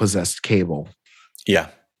null possessed Cable. Yeah.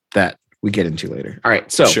 That we get into later. All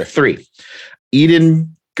right. So 3,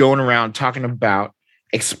 Eden going around talking about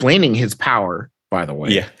explaining his power, by the way.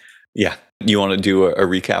 Yeah. Yeah. You want to do a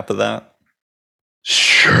recap of that?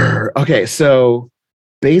 Sure. Okay. So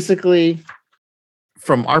basically,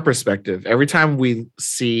 from our perspective, every time we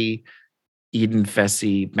see Eden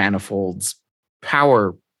Fessy Manifold's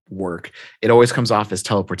power work, it always comes off as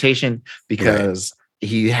teleportation because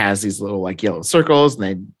he has these little like yellow circles, and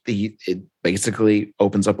then it basically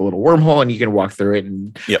opens up a little wormhole and you can walk through it.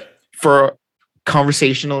 And for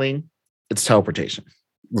conversationally, it's teleportation.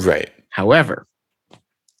 Right. However,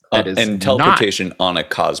 that is and teleportation on a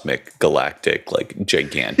cosmic, galactic, like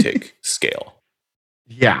gigantic scale.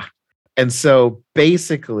 Yeah. And so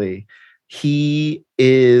basically he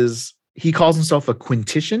calls himself a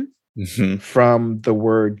quintession from the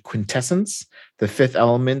word quintessence, the fifth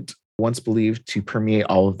element once believed to permeate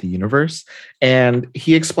all of the universe. And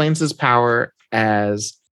he explains his power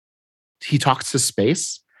as he talks to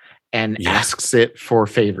space and asks it for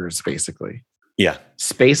favors, basically. Yeah.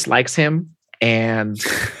 Space likes him and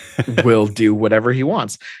will do whatever he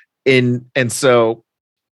wants. And so,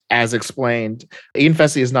 as explained, Eden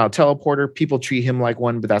Fessy is not a teleporter. People treat him like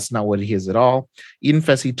one, but that's not what he is at all. Eden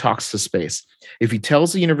Fessy talks to space. If he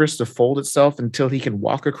tells the universe to fold itself until he can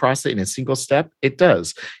walk across it in a single step, it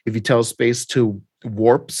does. If he tells space to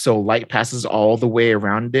warp so light passes all the way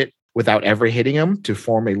around it without ever hitting him to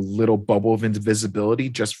form a little bubble of invisibility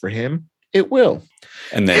just for him, it will.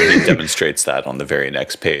 And then he demonstrates that on the very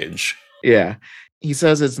next page. Yeah. He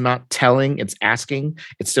says it's not telling, it's asking.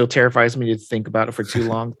 It still terrifies me to think about it for too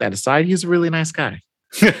long. That aside, he's a really nice guy.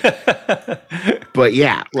 But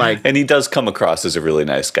yeah, and he does come across as a really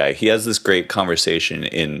nice guy. He has this great conversation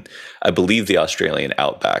in, I believe, the Australian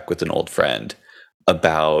outback with an old friend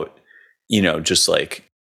about, just like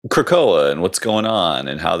Krakoa and what's going on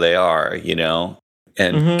and how they are,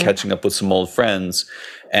 and catching up with some old friends.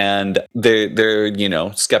 And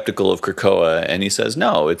they're skeptical of Krakoa, and he says,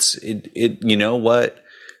 no, you know what?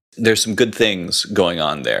 There's some good things going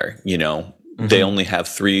on there. They only have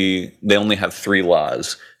three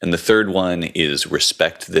laws, and the third one is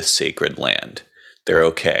respect this sacred land. They're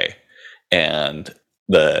okay. And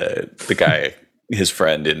the guy, his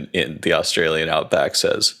friend in the Australian outback,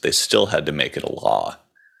 says they still had to make it a law.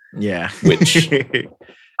 Yeah. Which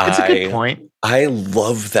It's a good point. I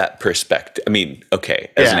love that perspective. I mean,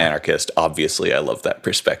 okay, as an anarchist, obviously I love that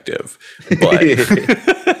perspective, but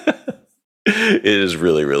it is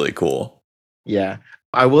really, really cool. Yeah.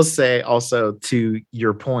 I will say also, to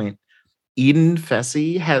your point, Eden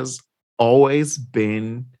Fessy has always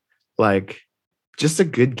been like just a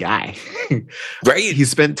good guy. Right. He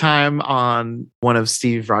spent time on one of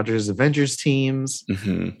Steve Rogers' Avengers teams.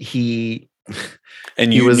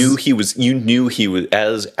 And you knew he was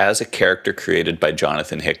as a character created by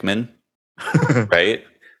Jonathan Hickman, right?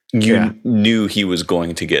 You knew he was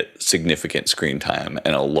going to get significant screen time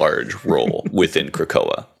and a large role within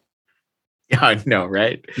Krakoa. Yeah, I know,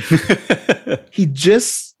 right? He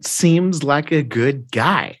just seems like a good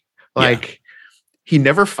guy. Like he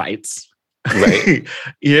never fights. Right.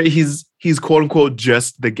 Yeah, he's quote unquote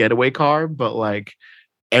just the getaway car, but like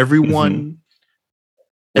everyone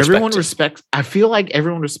respects. I feel like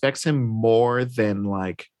everyone respects him more than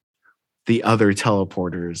like the other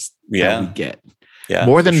teleporters that we get. Yeah,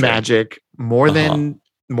 more than Magic, more than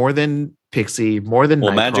Pixie, more than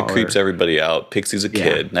Nightcrawler. Magic creeps everybody out. Pixie's a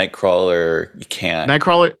kid. Nightcrawler, you can't.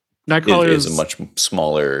 Nightcrawler is a much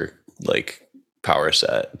smaller like power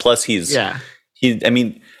set. Plus,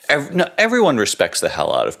 everyone respects the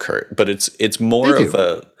hell out of Kurt, but it's more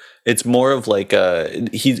of like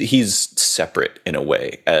he's separate in a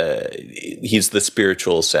way. He's the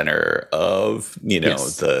spiritual center of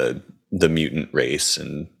the mutant race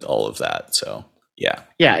and all of that. So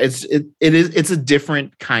it's a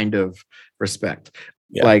different kind of respect.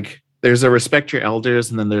 Like there's a respect your elders,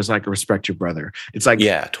 and then there's like a respect your brother. It's like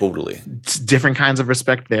totally. It's different kinds of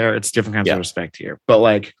respect there. It's different kinds of respect here. But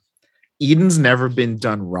like Eden's never been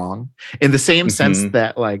done wrong in the same sense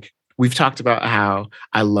that like we've talked about how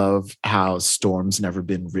I love how Storm's never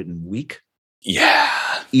been written weak. Yeah.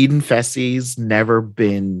 Eden Fessy's never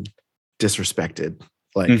been disrespected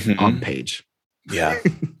like on page. Yeah.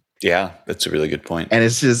 Yeah, that's a really good point. And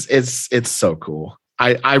it's just it's so cool.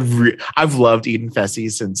 I've loved Eden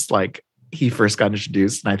Fessy since like he first got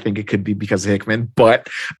introduced, and I think it could be because of Hickman, but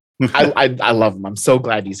I love him. I'm so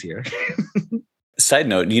glad he's here. Side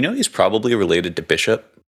note, do you know he's probably related to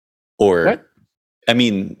Bishop? Or what? I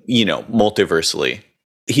mean, multiversally.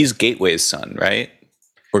 He's Gateway's son, right?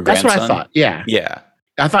 Or grandson? That's what I thought. Yeah. Yeah.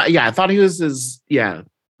 I thought he was his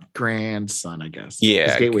grandson, I guess.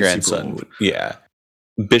 Yeah, grandson. Yeah.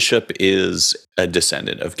 Bishop is a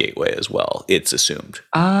descendant of Gateway as well, it's assumed.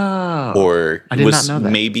 Oh. Or I did not know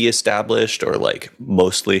that. Maybe established or like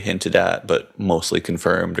mostly hinted at, but mostly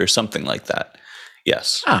confirmed or something like that.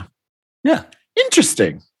 Yes. Ah. Yeah.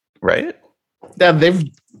 Interesting. Right? Yeah,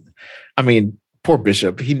 poor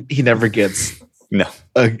Bishop. He never gets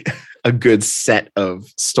a good set of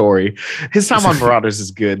story. His time on Marauders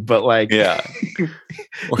is good, but like or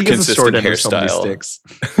he gets a short end of so many sticks.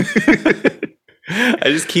 I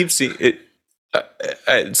just keep seeing it.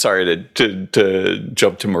 Sorry to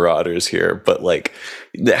jump to Marauders here, but like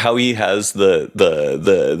how he has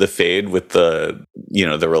the fade with the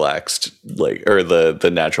the relaxed like or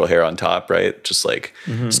the natural hair on top, right? Just like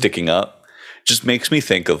sticking up, just makes me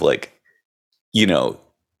think of like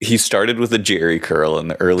he started with a Jerry curl in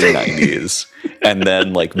the early 90s, and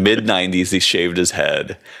then like mid 90s he shaved his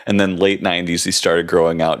head, and then late 90s he started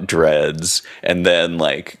growing out dreads, and then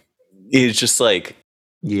like it's just like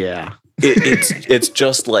it's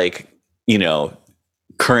just like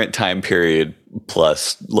current time period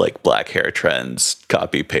plus like black hair trends,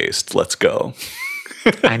 copy paste, let's go.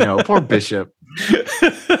 I know, poor Bishop.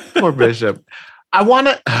 I want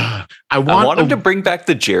him to bring back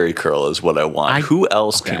the Jerry curl is what I want. Who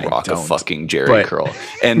else can rock a fucking Jerry curl?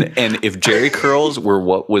 And if Jerry curls were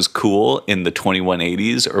what was cool in the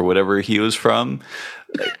 2180s or whatever he was from,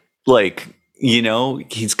 like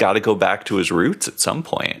he's got to go back to his roots at some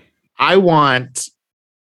point. I want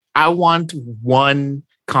one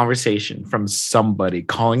conversation from somebody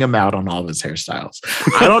calling him out on all of his hairstyles.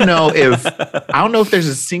 I don't know if there's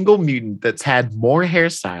a single mutant that's had more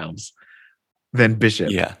hairstyles than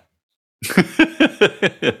Bishop. Yeah.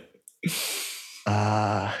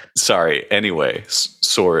 Sorry. Anyway,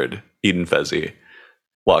 Sword, Eden Fessy,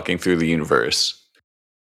 walking through the universe.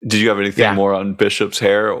 Did you have anything more on Bishop's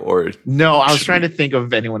hair, or no? I was trying to think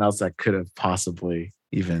of anyone else that could have possibly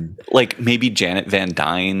even like maybe Janet Van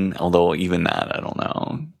Dyne. Although even that, I don't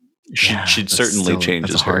know. She certainly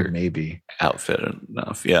changes her maybe outfit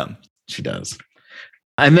enough. Yeah, she does.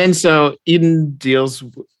 And then so Eden does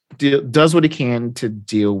what he can to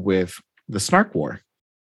deal with the Snark War.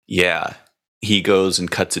 Yeah, he goes and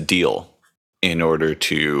cuts a deal in order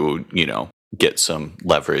to get some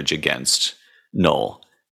leverage against Null.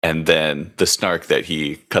 And then the snark that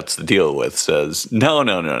he cuts the deal with says, no.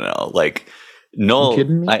 Like, Null, You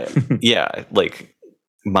kidding me? yeah, like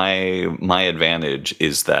my advantage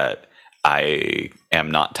is that I am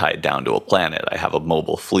not tied down to a planet. I have a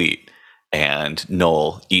mobile fleet, and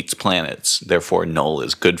Null eats planets. Therefore, Null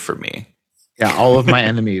is good for me. Yeah, all of my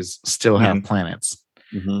enemies still have planets.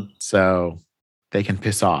 Mm-hmm. So they can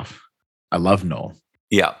piss off. I love Null.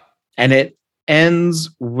 Yeah. And it ends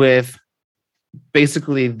with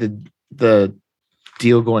basically the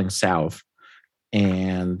deal going south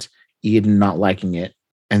and Eden not liking it.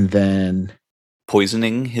 And then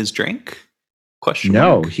poisoning his drink? Question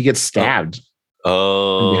no, mark? he gets stabbed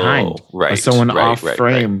from behind right, by someone off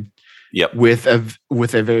frame. Right. Yep.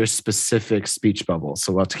 With a very specific speech bubble.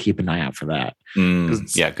 So we'll have to keep an eye out for that.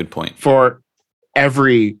 Yeah, good point. For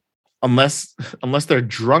every unless they're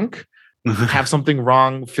drunk, have something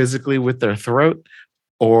wrong physically with their throat,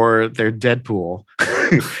 or they're Deadpool.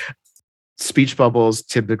 Speech bubbles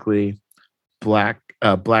typically black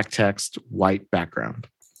text, white background.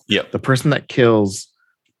 Yep. The person that kills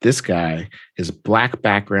this guy is black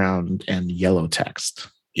background and yellow text.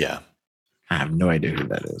 Yeah. I have no idea who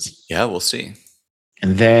that is. Yeah, we'll see.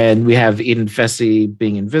 And then we have Eden Fessy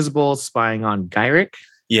being invisible, spying on Gyrick.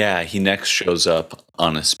 Yeah, he next shows up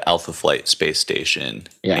on a Alpha Flight space station.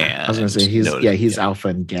 Yeah, I was going to say he's Alpha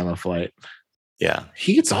and Gamma Flight. Yeah,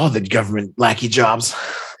 he gets all the government lackey jobs.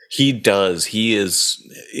 He does. He's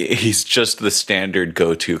just the standard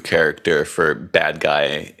go-to character for bad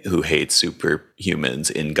guy who hates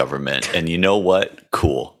superhumans in government. And you know what?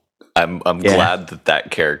 Cool. I'm glad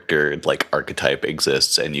that character like archetype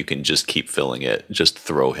exists, and you can just keep filling it. Just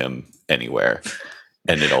throw him anywhere,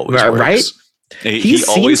 and it always works. Right? He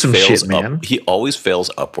always fails shit, man. He always fails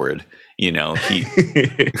upward. You know,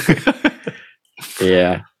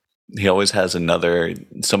 yeah. He always has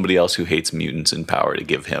somebody else who hates mutants in power to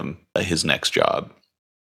give him his next job.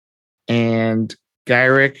 And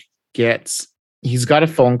Gyrick he's got a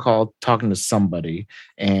phone call talking to somebody,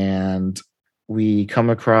 and we come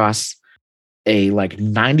across a like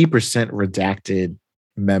 90% redacted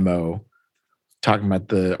memo talking about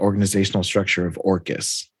the organizational structure of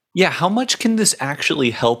Orcus. Yeah, how much can this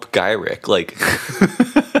actually help Gyrick? Like,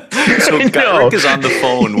 so Gyrick is on the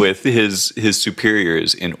phone with his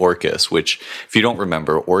superiors in Orcus, which, if you don't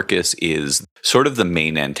remember, Orcus is sort of the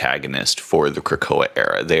main antagonist for the Krakoa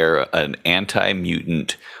era. They're an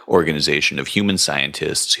anti-mutant organization of human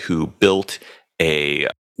scientists who built a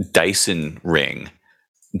Dyson ring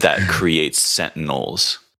that creates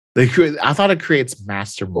sentinels. I thought it creates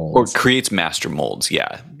master molds. Or creates master molds,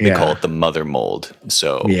 yeah. They call it the mother mold.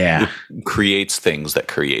 So it creates things that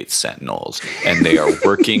create sentinels. And they are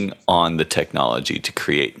working on the technology to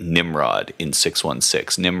create Nimrod in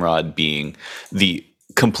 616. Nimrod being the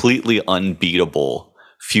completely unbeatable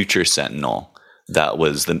future sentinel that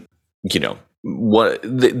was the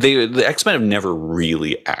X-Men have never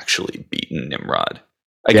really actually beaten Nimrod.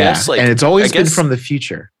 I guess, and it's always been from the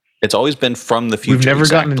future. It's always been from the future. We've never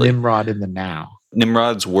gotten a Nimrod in the now.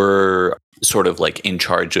 Nimrods were sort of like in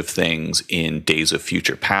charge of things in Days of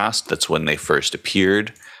Future Past. That's when they first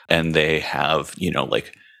appeared. And they have,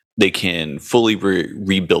 they can fully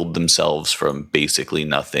rebuild themselves from basically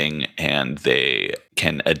nothing, and they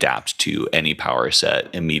can adapt to any power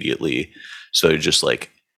set immediately. So they're just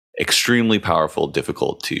like extremely powerful,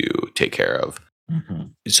 difficult to take care of. Mm-hmm.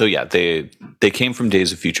 So yeah, they came from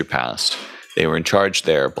Days of Future Past. They were in charge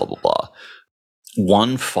there, blah, blah, blah.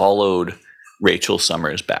 One followed Rachel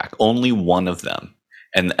Summers back, only one of them.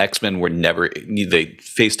 And the X-Men they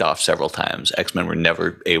faced off several times. X-Men were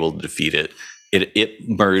never able to defeat it. It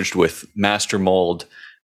merged with Master Mold,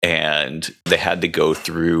 and they had to go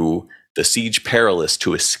through the Siege Perilous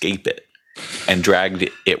to escape it, and dragged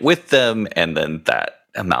it with them. And then that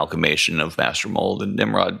amalgamation of Master Mold and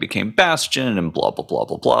Nimrod became Bastion, and blah, blah, blah,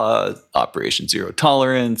 blah, blah. Operation Zero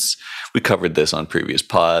Tolerance. We covered this on previous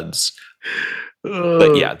pods.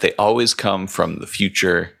 But yeah, they always come from the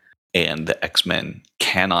future, and the X-Men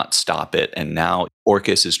cannot stop it. And now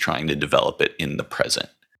Orcus is trying to develop it in the present.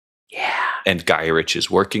 Yeah. And Gyrick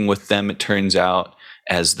is working with them, it turns out,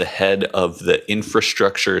 as the head of the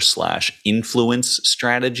infrastructure/influence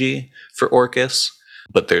strategy for Orcus.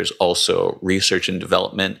 But there's also research and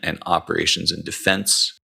development and operations and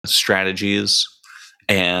defense strategies.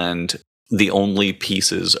 And the only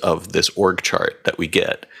pieces of this org chart that we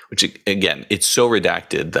get, which again, it's so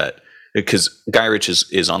redacted that because Gyrick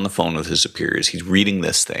is on the phone with his superiors, he's reading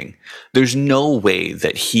this thing. There's no way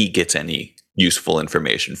that he gets any useful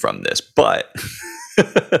information from this, but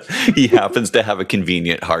he happens to have a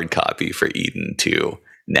convenient hard copy for Eden to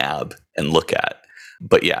nab and look at.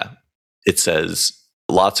 But yeah, it says,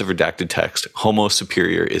 lots of redacted text. Homo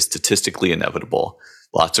superior is statistically inevitable.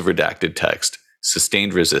 Lots of redacted text.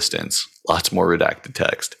 Sustained resistance. Lots more redacted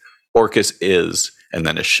text. Orcus is, and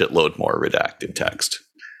then a shitload more redacted text.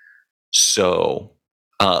 So,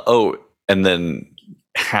 and then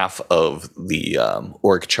half of the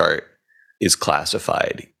org chart is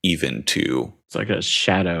classified even to... It's like a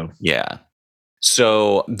shadow. Yeah.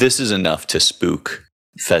 So this is enough to spook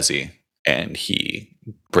Fezzi, and he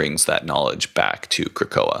brings that knowledge back to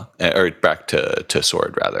Krakoa, or back to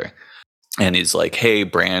Sword, rather. And he's like, hey,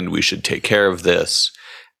 Brand, we should take care of this.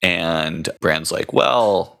 And Brand's like,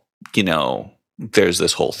 well, there's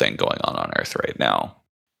this whole thing going on Earth right now.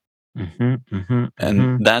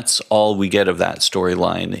 And that's all we get of that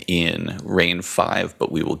storyline in Reign 5,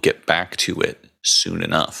 but we will get back to it soon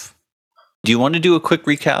enough. Do you want to do a quick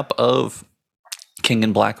recap of King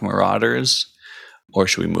in Black Marauders, or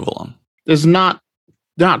should we move along? There's not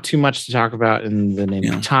too much to talk about in the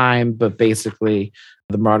name of time, but basically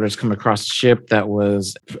the Marauders come across a ship that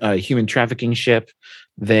was a human trafficking ship.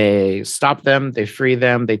 They stop them, they free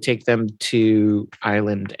them, they take them to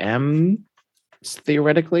Island M,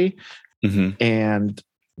 theoretically, and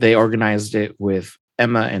they organized it with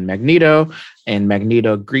Emma and Magneto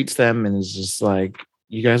greets them and is just like,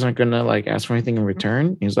 you guys aren't gonna ask for anything in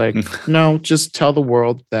return? He's like, no, just tell the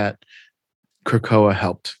world that Krakoa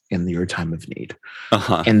helped in your time of need.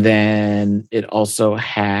 And then it also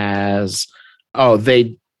has,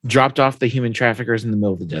 they dropped off the human traffickers in the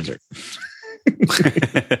middle of the desert.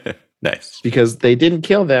 Nice. Because they didn't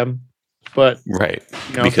kill them, but right.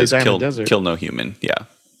 Because kill no human. Yeah.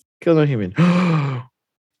 Kill no human.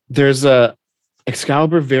 There's a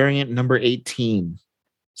Excalibur variant number 18.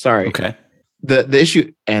 Sorry. Okay. The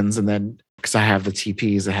issue ends, and then because I have the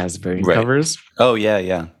TPs, it has variant covers. Oh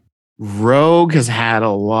yeah. Rogue has had a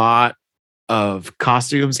lot of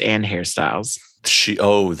costumes and hairstyles.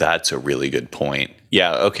 That's a really good point.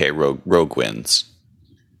 Yeah. Okay. Rogue wins.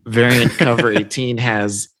 Variant cover 18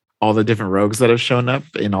 has all the different rogues that have shown up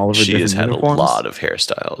in all of her different uniforms. She has had a lot of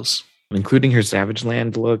hairstyles, including her Savage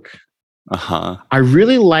Land look. I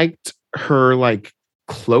really liked her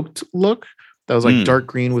cloaked look that was dark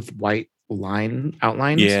green with white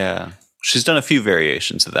outlines. Yeah, she's done a few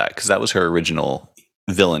variations of that because that was her original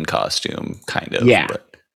villain costume, kind of. Yeah,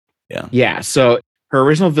 but yeah. So her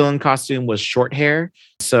original villain costume was short hair.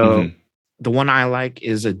 So the one I like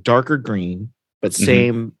is a darker green, but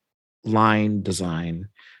same line design,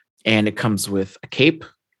 and it comes with a cape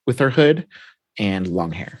with her hood and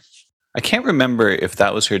long hair. I can't remember if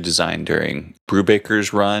that was her design during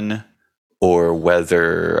Brubaker's run, or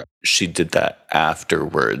whether she did that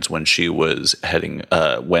afterwards when she was heading,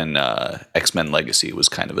 when X-Men Legacy was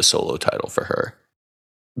kind of a solo title for her.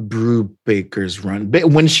 Brubaker's run. But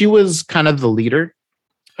when she was kind of the leader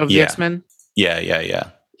of the X-Men? Yeah.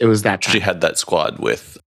 It was that time. She had that squad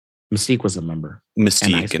with... Mystique was a member.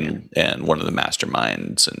 Mystique and one of the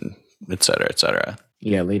masterminds and et cetera, et cetera.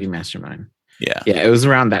 Yeah, Lady Mastermind. Yeah. Yeah, it was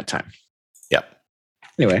around that time. Yep.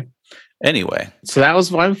 Anyway. So that was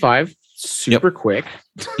Volume 5. Super quick.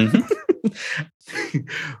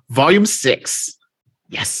 Volume 6.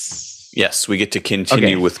 Yes, we get to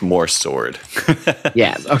continue with more Sword.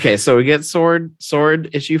 Yeah. Okay, so we get Sword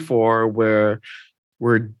issue 4, where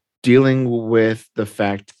we're dealing with the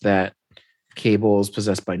fact that Cable is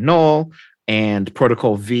possessed by Null, and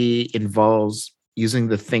Protocol V involves using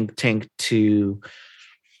the think tank to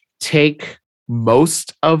take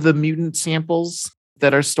most of the mutant samples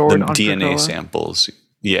that are stored on DNA Krakoa. Samples.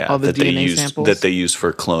 Yeah, that they use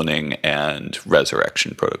for cloning and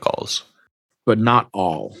resurrection protocols. But not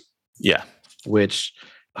all. Yeah. Which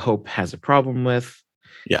Hope has a problem with.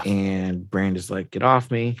 Yeah. And Brand is like, get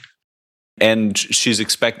off me. And she's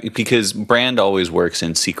because Brand always works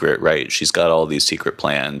in secret, right? She's got all these secret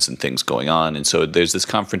plans and things going on. And so there's this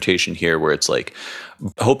confrontation here where it's like,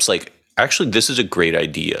 Hope's like, actually, this is a great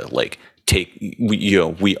idea.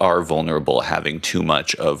 We are vulnerable having too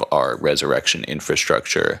much of our resurrection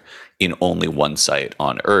infrastructure in only one site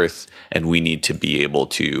on Earth. And we need to be able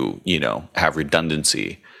to, have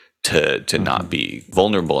redundancy to not be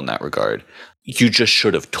vulnerable in that regard. You just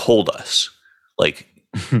should have told us.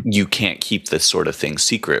 You can't keep this sort of thing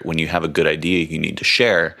secret. When you have a good idea, you need to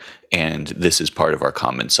share. And this is part of our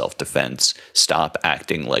common self-defense. Stop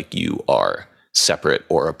acting like you are separate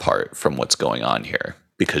or apart from what's going on here,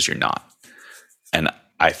 because you're not. And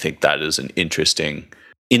I think that is an interesting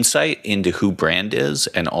insight into who Brand is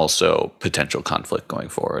and also potential conflict going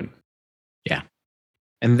forward. Yeah.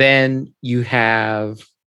 And then you have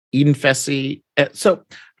Eden Fessy. So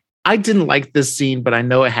I didn't like this scene, but I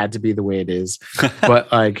know it had to be the way it is. But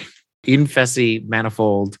Eden Fessy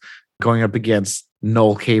Manifold going up against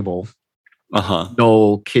Noel Cable,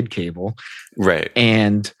 Noel Kid Cable, right?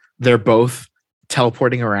 And they're both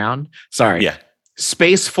teleporting around. Sorry, Yeah,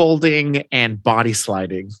 space folding and body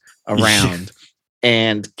sliding around.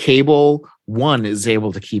 And Cable one is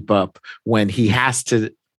able to keep up when he has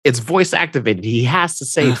to. It's voice activated. He has to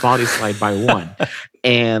say body slide by one.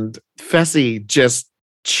 And Fessy just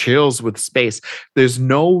chills with space. There's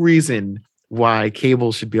no reason why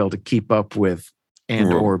Cable should be able to keep up with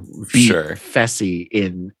or beat Fessy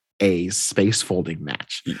in a space folding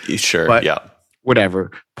match. Sure, but yeah.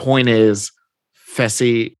 Whatever. Point is,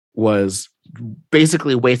 Fessy was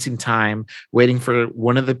basically wasting time waiting for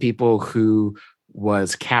one of the people who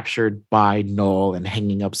was captured by Noel and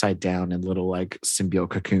hanging upside down in little like symbiote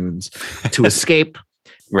cocoons to escape.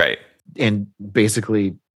 Right. And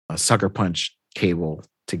basically sucker punch Cable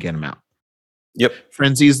to get him out. Yep.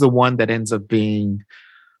 Frenzy's the one that ends up being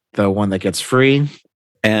the one that gets free.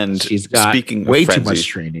 And she's got way too much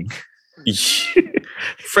training.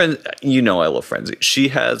 I love Frenzy. She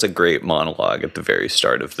has a great monologue at the very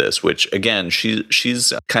start of this, which again,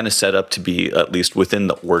 she's kind of set up to be, at least within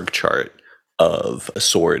the org chart of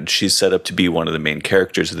Sword, she's set up to be one of the main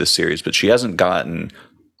characters of this series, but she hasn't gotten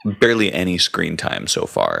barely any screen time so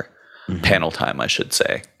far. Mm-hmm. Panel time, I should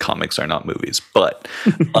say. Comics are not movies, but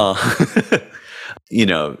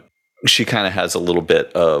she kind of has a little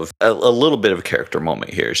bit of a character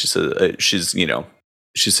moment here. She says she's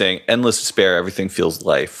saying, endless despair, everything feels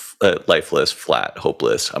lifeless, flat,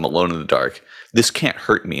 hopeless. I'm alone in the dark. This can't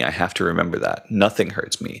hurt me. I have to remember that. Nothing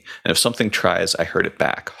hurts me. And if something tries, I hurt it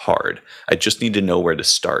back hard. I just need to know where to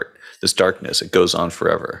start. This darkness, it goes on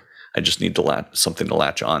forever. I just need something to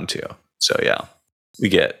latch onto. So yeah, we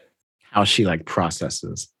get how she like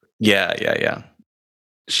processes. Yeah.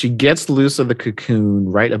 She gets loose of the cocoon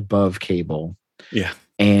right above Cable. Yeah.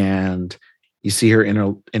 And you see her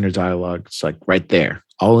inner dialogue. It's like right there,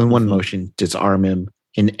 all in one motion, disarm him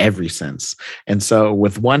in every sense. And so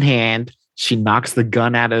with one hand, she knocks the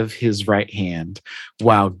gun out of his right hand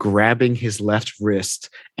while grabbing his left wrist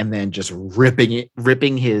and then just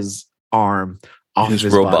ripping his arm off his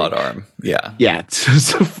robot body. Arm. Yeah. Yeah.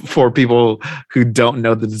 So for people who don't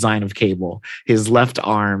know the design of Cable, his left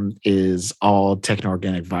arm is all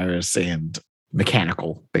techno-organic virus and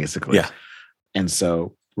mechanical, basically. Yeah. And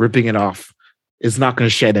so ripping it off is not going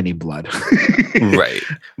to shed any blood. Right.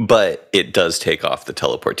 But it does take off the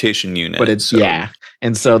teleportation unit. But it's, yeah.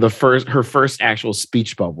 And so her first actual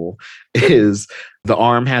speech bubble is, the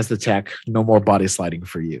arm has the tech, no more body sliding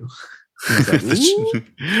for you. Like,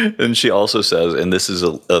 and she also says, and this is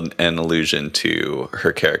an allusion to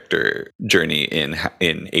her character journey in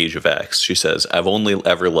Age of X. She says, I've only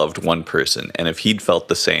ever loved one person, and if he'd felt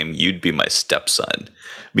the same, you'd be my stepson.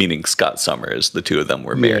 Meaning Scott Summers. The two of them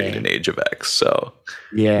were married in Age of X. So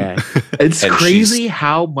yeah, it's crazy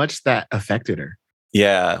how much that affected her.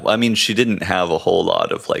 Yeah, I mean, she didn't have a whole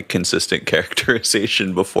lot of like consistent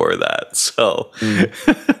characterization before that, so they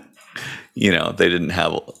didn't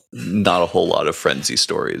have not a whole lot of Frenzy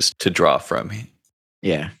stories to draw from.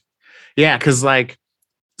 Yeah, because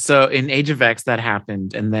so in Age of X that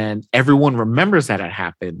happened, and then everyone remembers that it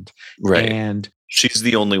happened, right? And she's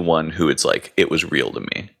the only one who it's like, it was real to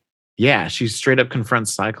me. Yeah, she straight up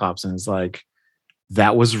confronts Cyclops and is like,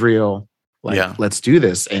 that was real. Let's do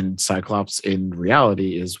this. And Cyclops in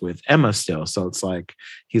reality is with Emma still. So it's like,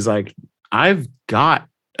 he's like, I've got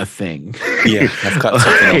a thing. Yeah, I've got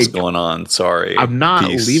something else going on. Sorry. I'm not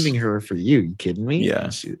leaving her for you. You kidding me? Yeah.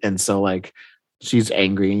 And so she's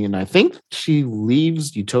angry. And I think she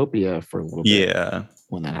leaves Utopia for a little bit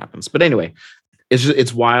when that happens. But anyway,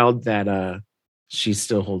 it's wild that she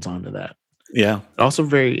still holds on to that. Yeah. Also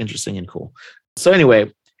very interesting and cool. So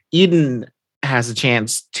anyway, Eden has a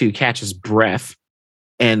chance to catch his breath.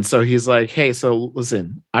 And so he's like, hey, so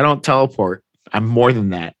listen, I don't teleport. I'm more than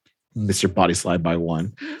that, Mr. Body Slide by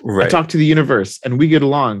one. Right. I talk to the universe and we get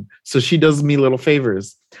along. So she does me little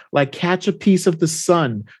favors, like catch a piece of the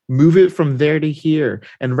sun, move it from there to here,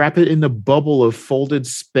 and wrap it in a bubble of folded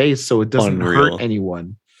space so it doesn't hurt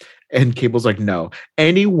anyone. And Cable's like, no,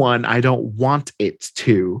 anyone I don't want it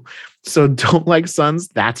to. So don't like suns?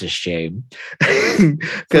 That's a shame.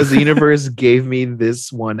 Because the universe gave me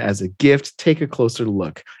this one as a gift. Take a closer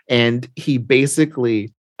look. And he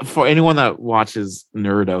basically, for anyone that watches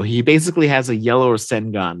Naruto, he basically has a yellow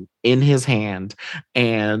Rasengan in his hand.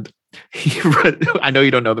 And I know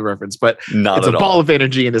you don't know the reference, but it's a ball of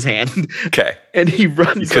energy in his hand. Okay. And he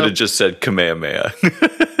runs. You could have just said Kamehameha.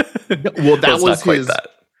 Well, that was not quite his. That.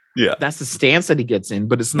 Yeah, that's the stance that he gets in,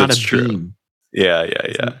 but it's not beam. Yeah.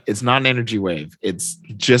 It's not an energy wave. It's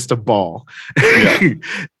just a ball. Yeah.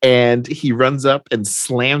 And he runs up and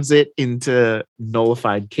slams it into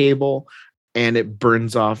nullified cable, and it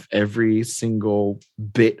burns off every single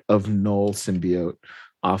bit of null symbiote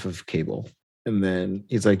off of cable. And then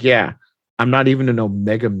he's like, yeah, I'm not even an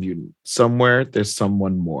Omega mutant. Somewhere there's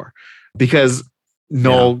someone more. Because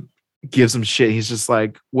Null gives him shit. He's just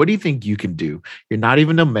like, what do you think you can do? You're not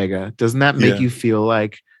even Omega. Doesn't that make you feel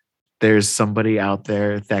like there's somebody out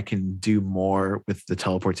there that can do more with the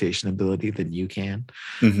teleportation ability than you can?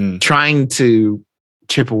 Mm-hmm. Trying to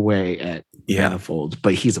chip away at Manifold,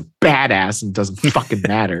 but he's a badass and doesn't fucking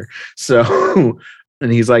matter. So,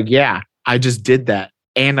 and he's like, yeah, I just did that,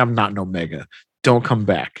 and I'm not an Omega. Don't come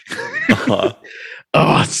back. Uh-huh.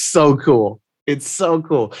 Oh, it's so cool. It's so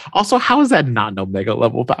cool. Also, how is that not an Omega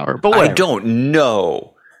level power? But whatever. I don't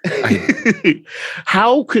know.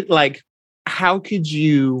 How could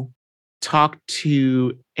you talk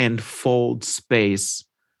to and fold space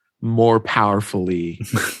more powerfully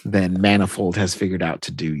than Manifold has figured out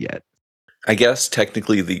to do yet? I guess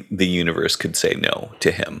technically the universe could say no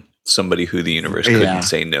to him. Somebody who the universe couldn't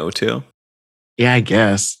say no to. Yeah, I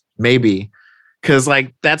guess. Maybe. Because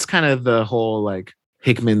that's kind of the whole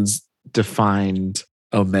Hickman's defined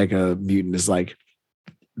Omega mutant is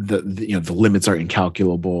the limits are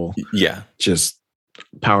incalculable. Yeah. Just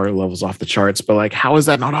power levels off the charts. But how is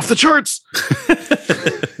that not off the charts?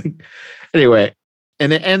 Anyway,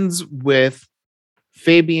 and it ends with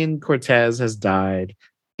Fabian Cortez has died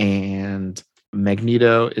and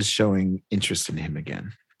Magneto is showing interest in him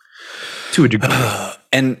again. To a degree.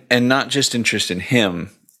 And not just interest in him,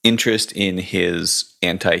 interest in his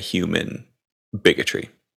anti-human bigotry,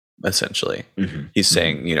 essentially. Mm-hmm. He's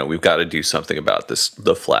saying, we've got to do something about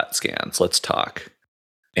the flat scans. Let's talk.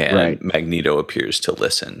 And Magneto appears to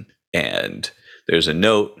listen. And there's a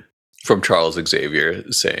note from Charles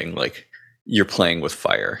Xavier saying, you're playing with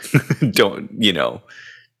fire. Don't,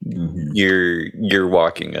 mm-hmm. you're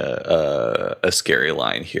walking a scary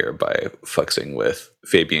line here by fuxing with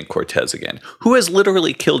Fabian Cortez again, who has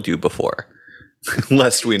literally killed you before,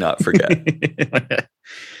 lest we not forget.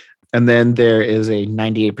 And then there is a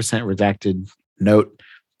 98% redacted note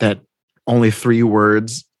that only 3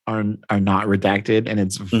 words are not redacted, and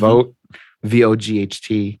it's vote,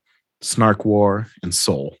 VOGHT, Snark War, and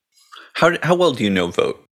Soul. How well do you know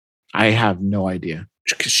Vote? I have no idea.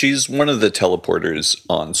 She's one of the teleporters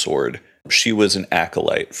on Sword. She was an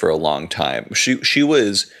acolyte for a long time. She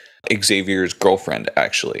was Xavier's girlfriend,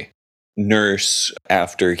 actually. Nurse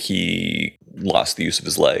after he lost the use of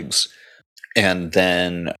his legs. And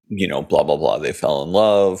then, blah, blah, blah. They fell in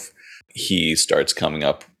love. He starts coming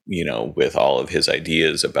up, with all of his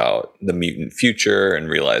ideas about the mutant future and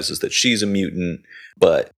realizes that she's a mutant,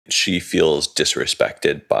 but she feels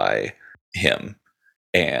disrespected by him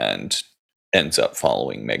and ends up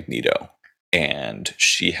following Magneto. And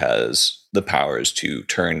she has the powers to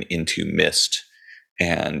turn into mist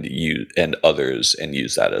and others and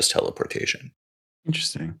use that as teleportation.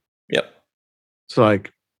 Interesting. Yep. So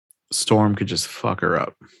Storm could just fuck her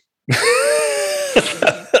up.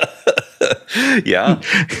 Yeah.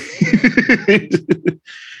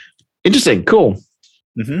 Interesting. Cool.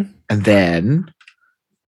 Mm-hmm. And then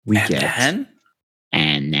we get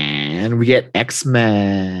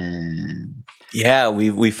X-Men. Yeah,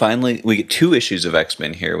 we finally get 2 issues of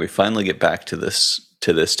X-Men here. We finally get back to this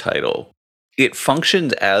title. It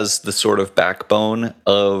functioned as the sort of backbone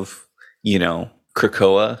of,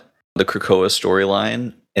 Krakoa, the Krakoa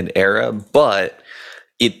storyline and era, but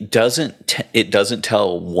it doesn't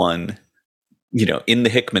tell one, in the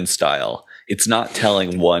Hickman style, it's not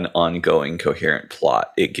telling one ongoing coherent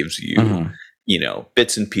plot. It gives you,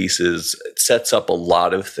 bits and pieces. It sets up a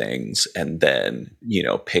lot of things and then,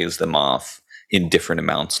 pays them off in different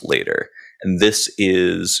amounts later. And this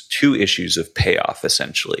is 2 issues of payoff,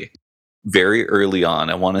 essentially. Very early on,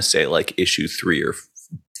 I want to say issue 3 or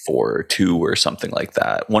 4 or 2 or something like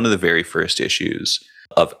that. One of the very first issues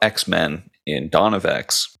of X-Men in Dawn of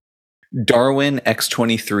X, Darwin,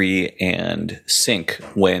 X-23, and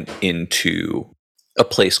Synch went into a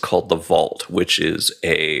place called the Vault, which is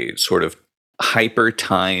a sort of hyper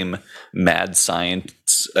time mad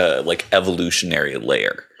science, evolutionary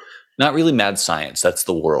layer. Not really mad science, that's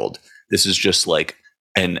the world. This is just a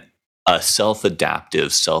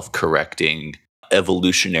self-adaptive, self-correcting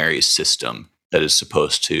evolutionary system that is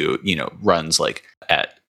supposed to, runs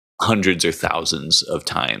at hundreds or thousands of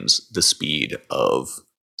times the speed of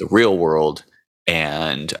the real world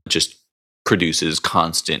and just produces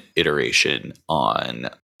constant iteration on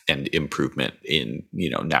and improvement in,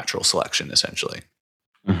 natural selection, essentially.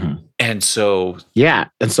 Mm-hmm. And so yeah,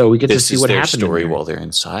 and so we get to see what happened. Story while they're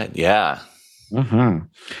inside. Yeah. Mm-hmm.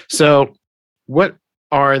 So, what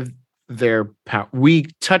are their power? We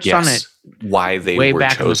touched on it. Why they way were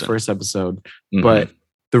back chosen. in the first episode, but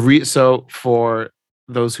so for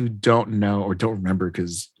those who don't know or don't remember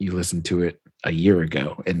because you listened to it a year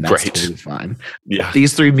ago, and that's totally fine. Yeah,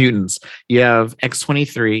 these three mutants. You have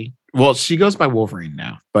X-23. Well, she goes by Wolverine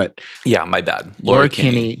now, but yeah, my bad. Laura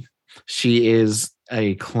Kinney. She is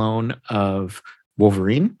a clone of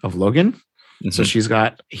Wolverine, of Logan. So she's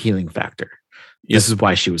got healing factor. This is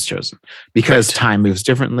why she was chosen, because time moves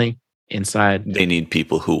differently inside. They need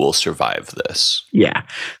people who will survive this. Yeah.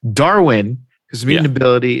 Darwin, his mutant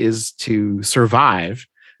ability is to survive.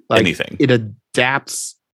 Like anything. It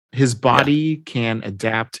adapts. His body can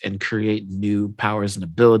adapt and create new powers and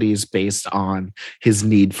abilities based on his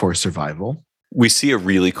need for survival. We see a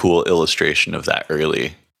really cool illustration of that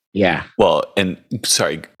early. Yeah. Well, and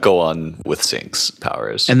sorry, go on with Sync's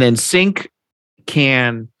powers. And then Sync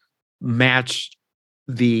can match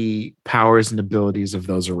the powers and abilities of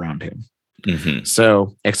those around him. Mm-hmm.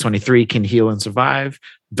 So X-23 can heal and survive.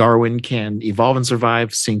 Darwin can evolve and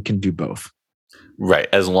survive. Sync can do both. Right,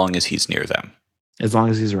 as long as he's near them. As long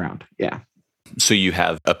as he's around, yeah. So you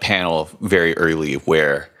have a panel very early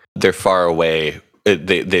where they're far away.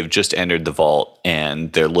 They've just entered the vault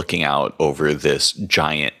and they're looking out over this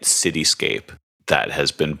giant cityscape that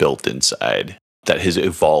has been built inside, that has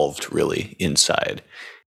evolved really inside.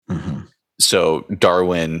 Mm-hmm. So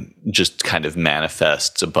Darwin just kind of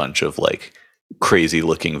manifests a bunch of like crazy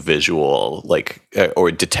looking visual, like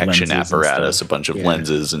or detection lenses apparatus, a bunch of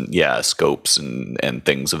lenses and scopes and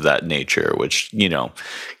things of that nature, which, you know,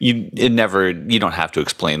 you don't have to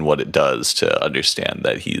explain what it does to understand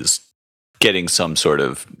that he's getting some sort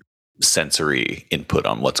of sensory input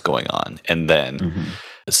on what's going on. And then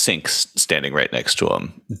Sync, standing right next to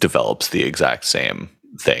him, develops the exact same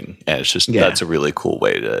thing. And it's just, that's a really cool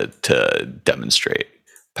way to demonstrate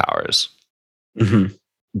powers. Mm-hmm.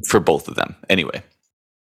 For both of them. Anyway.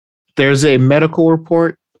 There's a medical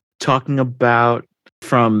report talking about,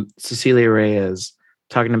 from Cecilia Reyes,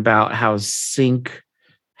 talking about how Sync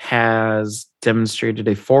has demonstrated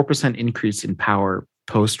a 4% increase in power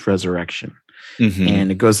post-resurrection. Mm-hmm.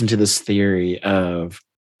 And it goes into this theory of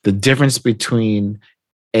the difference between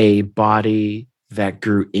a body that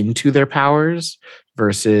grew into their powers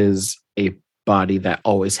versus a body that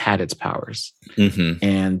always had its powers,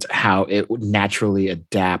 and how it naturally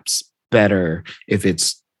adapts better if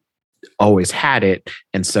it's always had it.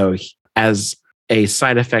 And so as a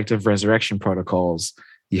side effect of resurrection protocols,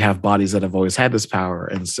 you have bodies that have always had this power.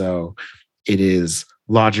 And so it is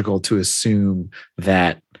logical to assume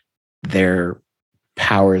that their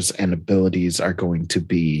powers and abilities are going to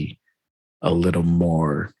be a little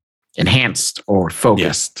more enhanced or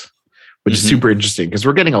focused, which is super interesting because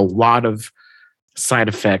we're getting a lot of side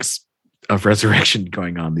effects of resurrection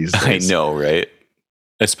going on these days. I know, right?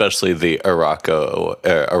 Especially the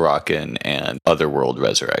Arakan and Otherworld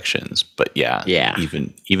resurrections. But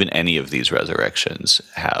even any of these resurrections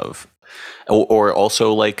have, or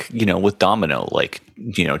also like, you know, with Domino, like,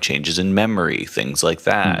 you know, changes in memory, things like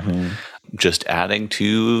that. Just adding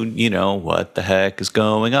to, you know, what the heck is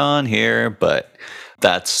going on here. But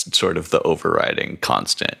that's sort of the overriding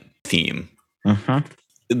constant theme.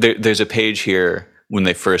 There's a page here when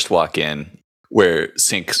they first walk in where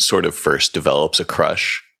Sync sort of first develops a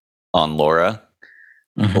crush on Laura,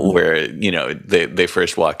 where, you know, they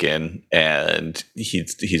first walk in and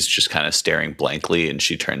he's just kind of staring blankly, and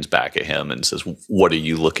she turns back at him and says, "What are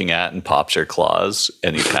you looking at?" and pops her claws,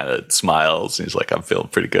 and he kind of smiles and he's like, "I'm feeling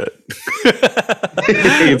pretty good."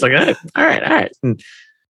 He's like, all right.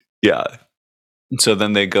 Yeah. So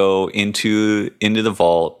then they go into the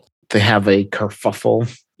vault. They have a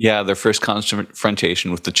kerfuffle. Yeah, their first confrontation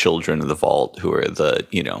with the children of the vault, who are the,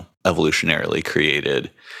 you know, evolutionarily created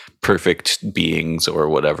perfect beings or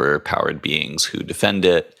whatever powered beings who defend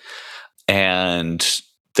it. And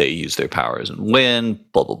they use their powers and win,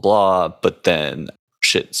 blah, blah, blah. But then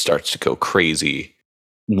shit starts to go crazy.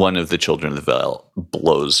 One of the children of the vault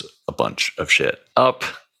blows a bunch of shit up.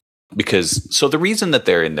 So the reason that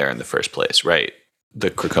they're in there in the first place, right? The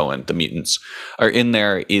Krakoan, the mutants, are in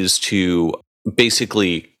there is to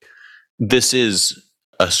basically, this is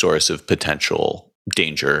a source of potential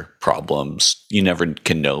danger, problems. You never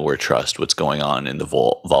can know or trust what's going on in the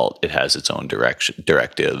vault. It has its own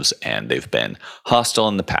directives, and they've been hostile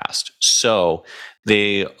in the past. So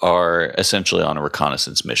they are essentially on a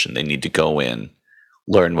reconnaissance mission. They need to go in,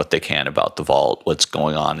 learn what they can about the vault, what's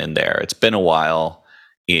going on in there. It's been a while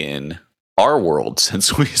in our world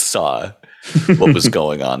since we saw what was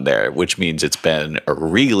going on there, which means it's been a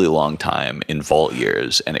really long time in Vault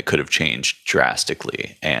years, and it could have changed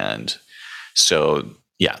drastically. And so,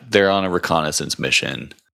 yeah, they're on a reconnaissance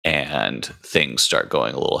mission, and things start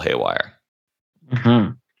going a little haywire.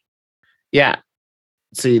 Mm-hmm. Yeah.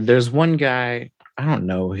 See, there's one guy, I don't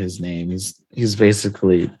know his name. He's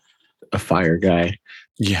basically a fire guy.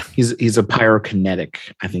 Yeah. He's a pyrokinetic,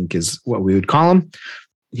 I think is what we would call him.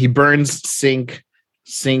 He burns Synch.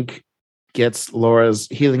 Synch gets Laura's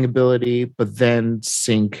healing ability, but then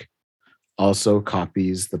Synch also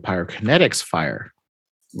copies the pyrokinetics fire.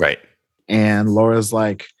 Right. And Laura's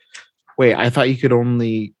like, wait, I thought you could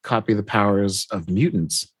only copy the powers of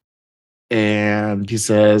mutants. And he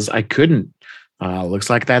says, I couldn't. Looks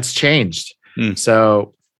like that's changed.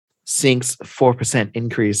 So Synch's 4%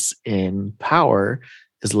 increase in power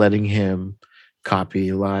is letting him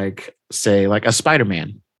copy, like, say, like a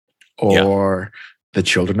Spider-Man or the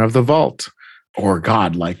Children of the Vault or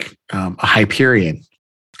God, like a Hyperion.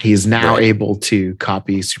 He's now able to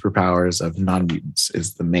copy superpowers of non-mutants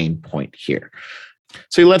is the main point here.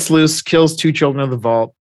 So he lets loose, kills 2 Children of the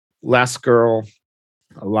Vault. Last girl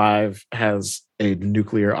alive has a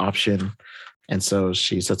nuclear option. And so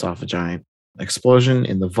she sets off a giant explosion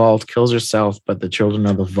in the vault, kills herself, but the Children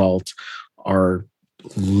of the Vault are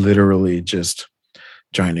literally just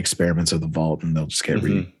giant experiments of the vault, and they'll just get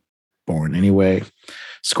reborn anyway.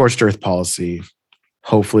 Scorched Earth policy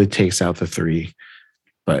hopefully takes out the 3,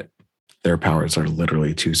 but their powers are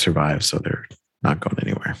literally to survive, so they're not going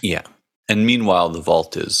anywhere. Yeah. And meanwhile, the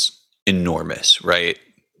vault is enormous, right?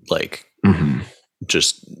 Like,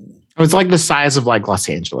 just... It's like the size of, like, Los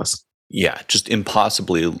Angeles. Yeah, just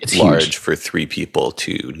impossibly large huge for 3 people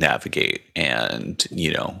to navigate and,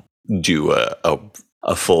 you know, do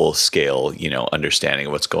a full scale, you know, understanding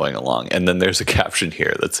of what's going along. And then there's a caption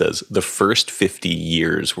here that says, the first 50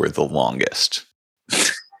 years were the longest.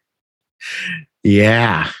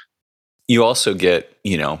 Yeah. You also get,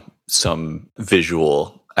 you know, some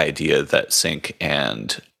visual idea that Synch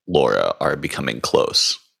and Laura are becoming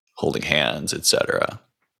close, holding hands, etc.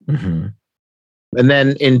 Mm-hmm. And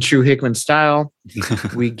then in true Hickman style,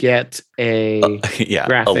 we get a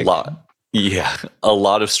graphic. A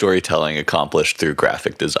lot of storytelling accomplished through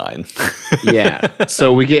graphic design.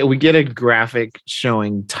 So we get a graphic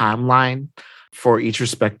showing timeline for each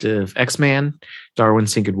respective X-Man, Darwin,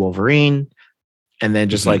 Synch, and Wolverine, and then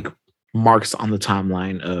just like marks on the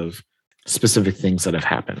timeline of specific things that have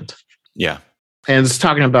happened. Yeah. And it's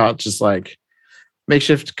talking about just like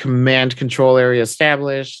makeshift command control area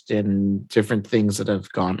established and different things that have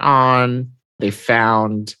gone on. They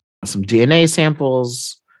found some DNA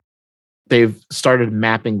samples. They've started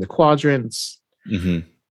mapping the quadrants.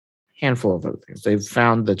 Handful of other things. They've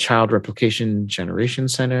found the Child Replication Generation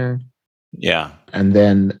Center. Yeah. And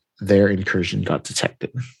then their incursion got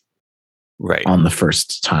detected. Right. On the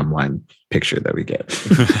first timeline picture that we get.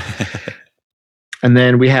 And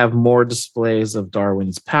then we have more displays of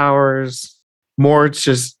Darwin's powers. More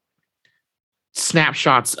just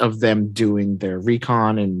snapshots of them doing their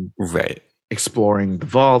recon and exploring the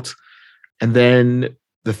vault. And then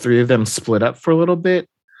the 3 of them split up for a little bit.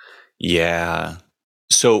 Yeah.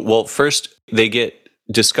 So, well, first they get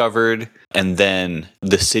discovered, and then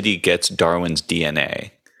the city gets Darwin's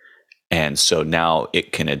DNA. And so now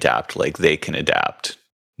it can adapt, like they can adapt,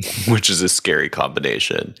 which is a scary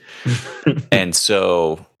combination. And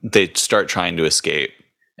so they start trying to escape,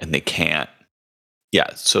 and they can't.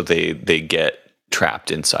 Yeah, so they get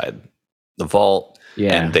trapped inside the vault,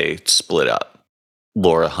 and they split up.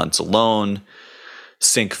 Laura hunts alone.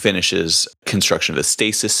 Synch finishes construction of a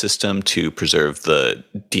stasis system to preserve the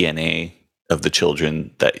DNA of the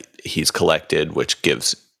children that he's collected, which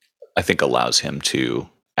allows him to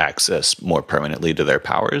access more permanently to their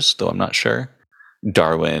powers, though I'm not sure.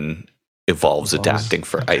 Darwin evolves adapting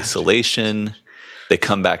for isolation. They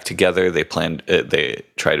come back together. They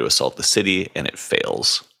try to assault the city, and it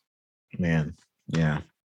fails. Man, yeah.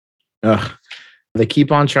 They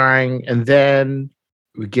keep on trying, and then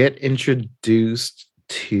we get introduced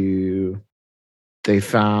to. They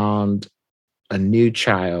found a new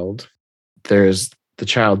child. There's the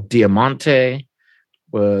child Diamante,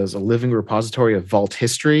 was a living repository of vault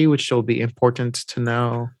history, which will be important to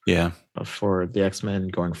know. Yeah. For the X-Men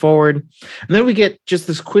going forward. And then we get just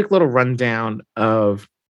this quick little rundown of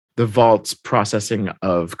the vault's processing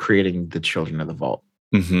of creating the Children of the Vault.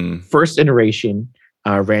 First iteration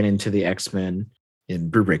ran into the X-Men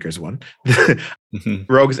in Brewbreakers 1.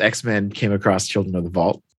 Rogue's X-Men came across Children of the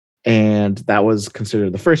Vault, and that was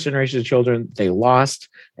considered the first generation of children. They lost.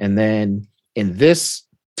 And then in this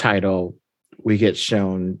title, we get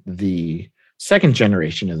shown the second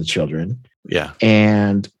generation of the children, Yeah.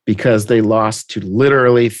 And because they lost to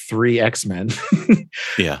literally 3 X-Men,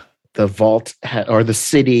 Yeah. the vault or the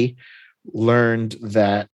city learned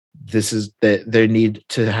that that they need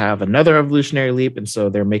to have another evolutionary leap, and so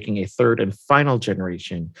they're making a third and final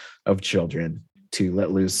generation of children to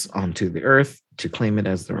let loose onto the earth to claim it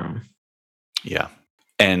as their own. Yeah.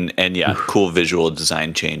 And yeah, cool visual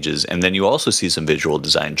design changes. And then you also see some visual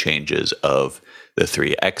design changes of the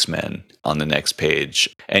 3 X-Men on the next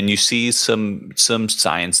page. And you see some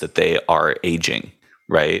signs that they are aging,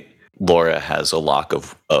 right? Laura has a lock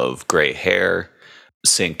of gray hair.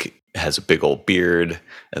 Synch has a big old beard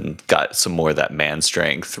and got some more of that man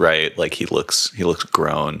strength, right? Like he looks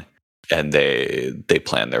grown. And they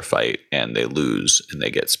plan their fight and they lose and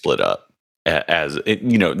they get split up. As it,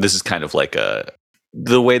 this is kind of like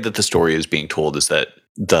the way that the story is being told is that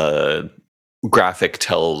the graphic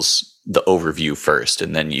tells the overview first,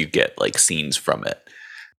 and then you get like scenes from it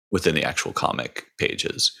within the actual comic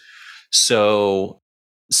pages. So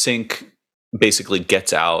Synch basically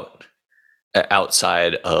gets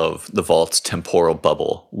outside of the vault's temporal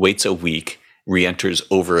bubble, waits a week, re-enters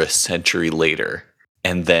over a century later,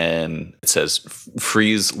 and then it says,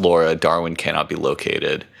 freeze Laura, Darwin cannot be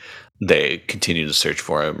located. They continue to search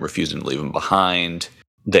for him, refusing to leave him behind.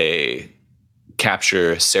 They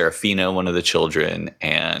capture Serafina, one of the children,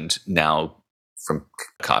 and now from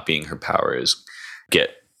copying her powers, get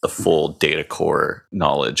a full data core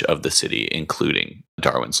knowledge of the city, including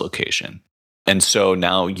Darwin's location. And so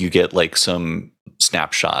now you get like some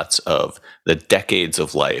snapshots of the decades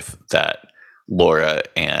of life that Laura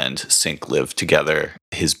and Synch live together.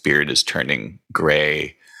 His beard is turning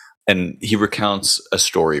gray. And he recounts a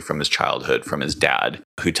story from his childhood from his dad,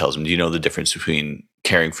 who tells him, do you know the difference between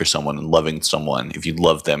caring for someone and loving someone? If you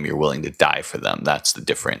love them, you're willing to die for them. That's the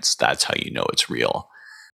difference. That's how you know it's real.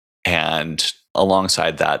 And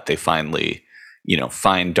alongside that, they finally,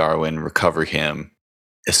 find Darwin, recover him,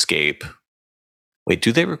 escape. Wait,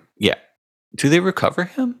 do they recover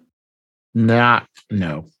him? No.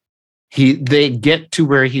 They get to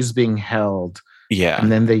where he's being held. Yeah.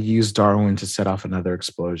 And then they use Darwin to set off another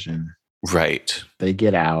explosion. Right. They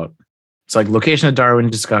get out. It's like location of Darwin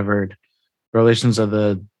discovered, relations of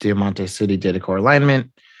the Diamante City data core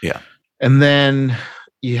alignment. Yeah. And then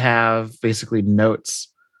you have basically notes.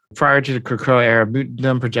 Prior to the Krakoa era,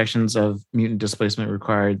 mutantdom projections of mutant displacement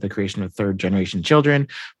required the creation of third generation children.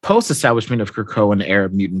 Post establishment of Krakoan era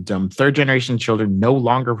mutantdom, third generation children no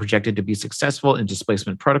longer projected to be successful in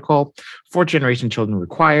displacement protocol. Fourth generation children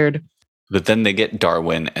required. But then they get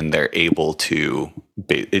Darwin and they're able to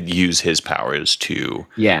use his powers to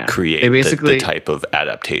create the type of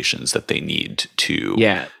adaptations that they need to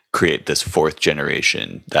create this fourth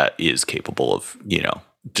generation that is capable of,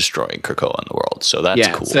 destroying Krakoa in the world. So that's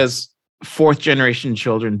cool. It says fourth generation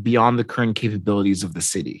children beyond the current capabilities of the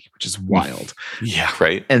city, which is wild. Yeah,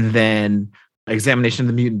 right. And then examination of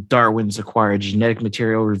the mutant Darwin's acquired genetic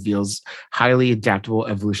material reveals highly adaptable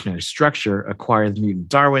evolutionary structure. Acquired mutant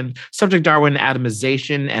Darwin. Subject Darwin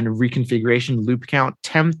atomization and reconfiguration loop count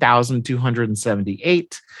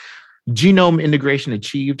 10,278. Genome integration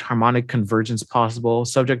achieved. Harmonic convergence possible.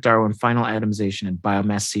 Subject Darwin final atomization and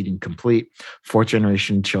biomass seeding complete. Fourth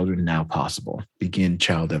generation children now possible. Begin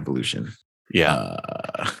child evolution. Yeah.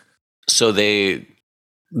 So they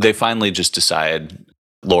finally just decide,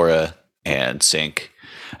 Laura and Synch,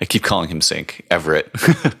 I keep calling him Synch, Everett.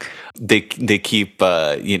 they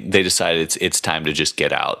decide it's time to just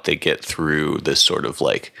get out. They get through this sort of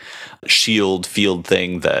like shield field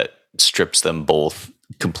thing that strips them both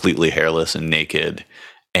completely hairless and naked,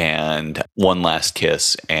 and one last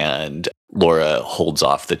kiss, and Laura holds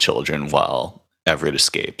off the children while Everett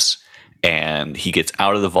escapes. And he gets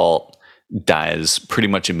out of the vault, dies pretty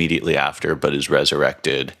much immediately after, but is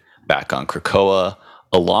resurrected back on Krakoa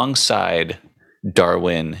alongside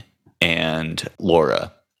Darwin and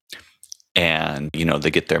Laura. And,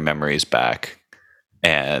 they get their memories back.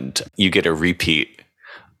 And you get a repeat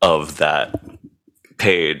of that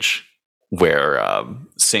page where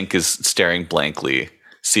Synch is staring blankly,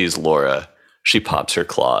 sees Laura. She pops her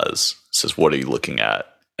claws, says, "What are you looking at?"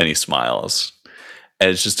 And he smiles. And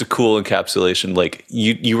it's just a cool encapsulation. Like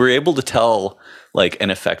you were able to tell like an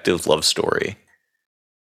effective love story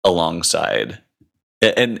alongside.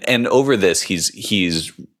 And over this,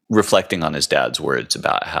 he's reflecting on his dad's words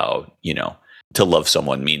about how, to love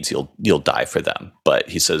someone means you'll die for them. But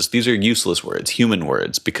he says these are useless words, human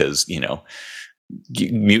words, because,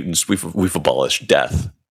 mutants, we've abolished death.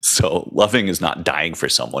 So loving is not dying for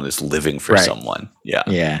someone, it's living for someone. Yeah.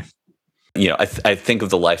 Yeah. I think of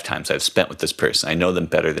the lifetimes I've spent with this person. I know them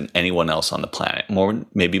better than anyone else on the planet,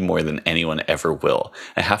 maybe more than anyone ever will.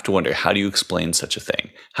 I have to wonder, how do you explain such a thing?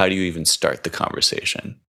 How do you even start the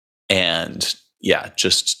conversation? And yeah,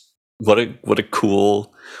 just what a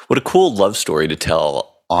cool love story to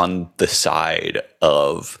tell on the side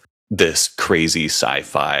of this crazy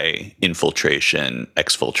sci-fi infiltration,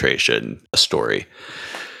 exfiltration story.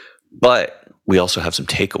 But we also have some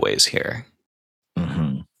takeaways here.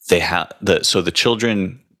 Mm-hmm. So the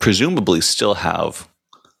children presumably still have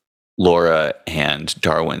Laura and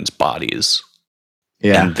Darwin's bodies.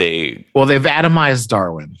 Yeah. And they've atomized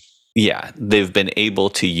Darwin. Yeah. They've been able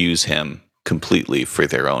to use him completely for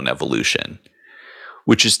their own evolution,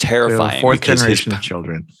 which is terrifying. Fourth generation of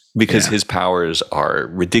children. Because his powers are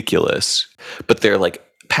ridiculous, but they're like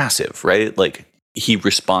passive, right? Like he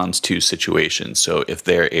responds to situations. So if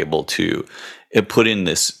they're able to put in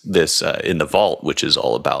this in the vault, which is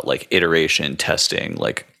all about like iteration testing,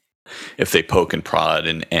 like if they poke and prod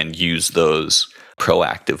and use those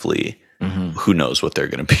proactively, who knows what they're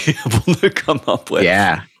going to be able to come up with.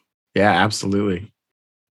 Yeah, absolutely.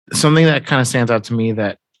 Something that kind of stands out to me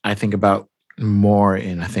that I think about more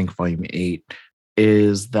in, I think, volume 8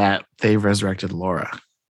 is that they resurrected Laura.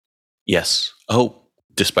 Yes. Oh,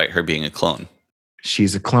 despite her being a clone.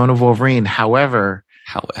 She's a clone of Wolverine. However,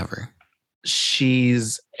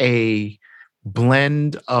 she's a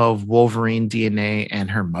blend of Wolverine DNA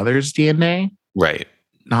and her mother's DNA. Right.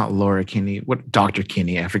 Not Laura Kinney. Dr.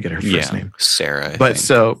 Kinney? I forget her first name. Sarah. But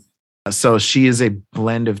so she is a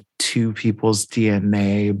blend of two people's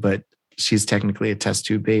DNA, but she's technically a test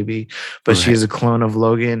tube baby. But she is a clone of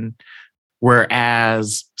Logan.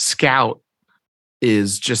 Whereas Scout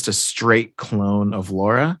is just a straight clone of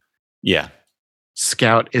Laura. Yeah.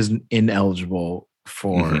 Scout is ineligible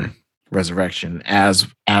for resurrection, as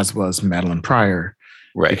was Madeline Pryor.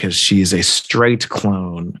 Right. Because she's a straight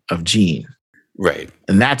clone of Jean. Right.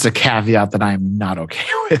 And that's a caveat that I'm not okay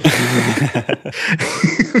with.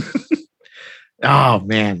 Oh,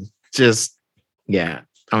 man. Just, yeah.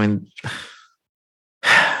 I mean,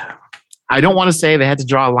 I don't want to say they had to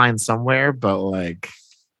draw a line somewhere, but like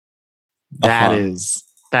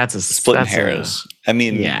that's a splitting hairs. I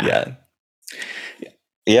mean, yeah.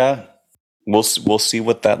 We'll see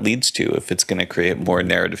what that leads to, if it's going to create more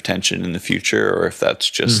narrative tension in the future, or if that's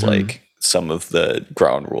just like some of the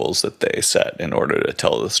ground rules that they set in order to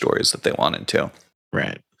tell the stories that they wanted to.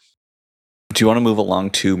 Right. Do you want to move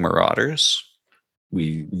along to Marauders?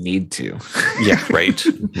 We need to. Yeah, right.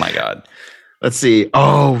 My God. Let's see.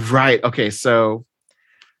 Oh, right. Okay, so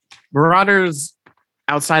Marauders,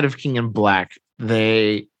 outside of King in Black,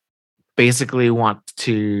 they basically want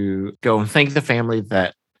to go and thank the family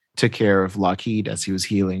that took care of Lockheed as he was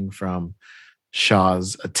healing from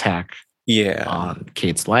Shaw's attack on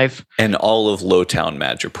Kate's life. And all of Lowtown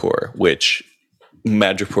Madripoor, which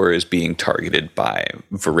Madripoor is being targeted by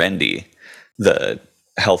Verendi, the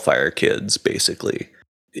Hellfire kids, basically.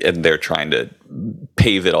 And they're trying to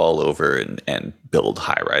pave it all over and build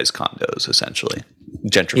high-rise condos, essentially.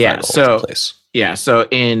 Gentrify the whole place. Yeah, so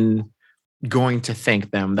in going to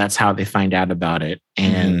thank them, that's how they find out about it.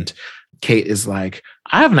 And Kate is like,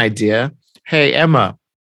 I have an idea. Hey, Emma,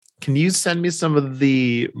 can you send me some of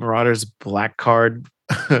the Marauders Black Card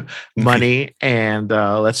money? And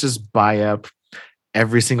let's just buy up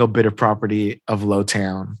every single bit of property of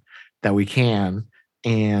Lowtown that we can.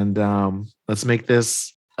 And let's make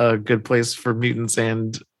this a good place for mutants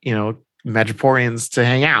and, Madripoorians to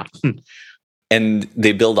hang out. And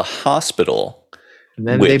they build a hospital. And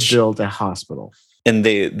then they build a hospital. And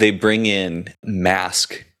they bring in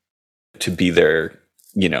Mask to be their,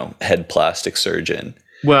 head plastic surgeon.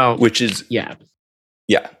 Well, which is... Yeah.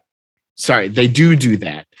 Yeah. Sorry, they do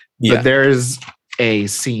that. But there's a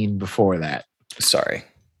scene before that. Sorry.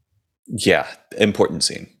 Yeah, important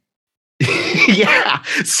scene. Yeah.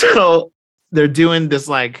 So they're doing this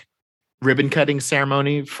like ribbon cutting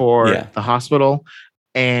ceremony for the hospital,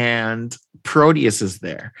 and Proteus is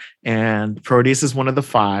there. And Proteus is one of the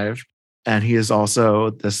 5, and he is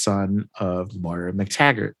also the son of Moira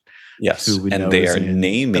McTaggart. Yes, and they are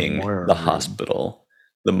naming the hospital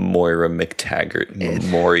the Moira McTaggart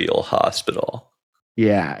Memorial Hospital.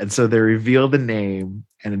 Yeah, and so they reveal the name,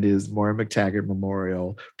 and it is Moira McTaggart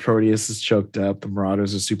Memorial. Proteus is choked up. The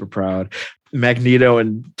Marauders are super proud. Magneto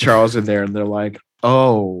and Charles are there, and they're like,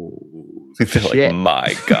 oh, they're shit. Like,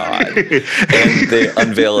 my God. And they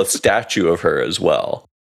unveil a statue of her as well.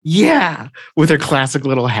 Yeah, with her classic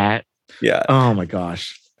little hat. Yeah. Oh, my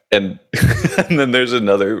gosh. And then there's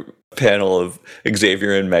another panel of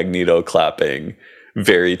Xavier and Magneto clapping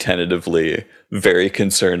very tentatively, very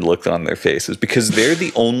concerned look on their faces, because they're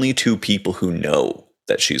the only two people who know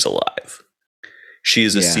that she's alive. She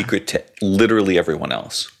is a secret to literally everyone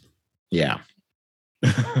else. Yeah.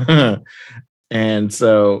 And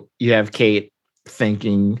so you have Kate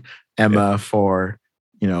thanking Emma for,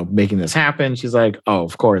 making this happen. She's like, oh,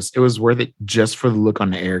 of course, it was worth it just for the look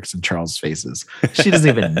on Eric's and Charles' faces. She doesn't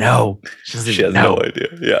even know. She has no idea.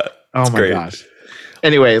 Yeah. Oh my gosh.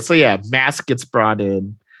 Anyway, so yeah, Mask gets brought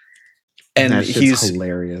in. And he's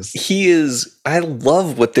hilarious. I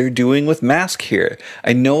love what they're doing with Mask here.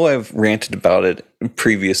 I know I've ranted about it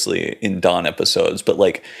previously in Dawn episodes, but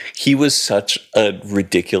like, he was such a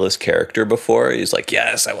ridiculous character before. He's like,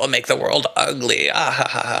 yes, I will make the world ugly. Ah, ha,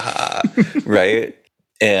 ha, ha, ha. Right?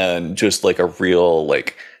 And just like a real,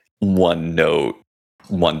 like,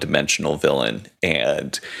 one-dimensional villain.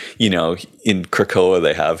 And, in Krakoa,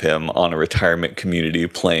 they have him on a retirement community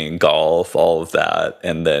playing golf, all of that.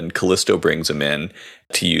 And then Callisto brings him in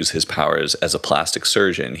to use his powers as a plastic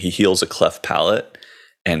surgeon. He heals a cleft palate,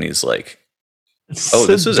 and he's like, oh,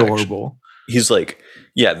 this is adorable. He's like,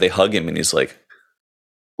 yeah, they hug him, and he's like,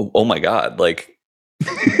 oh my God, like,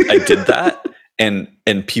 I did that. And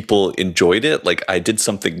people enjoyed it. Like, I did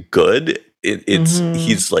something good.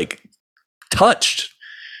 He's like touched.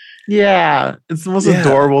 Yeah, it's the most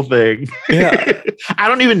adorable thing. Yeah. I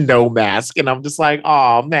don't even know Mask, and I'm just like,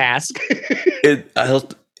 oh, Mask.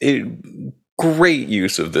 Great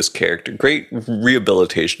use of this character. Great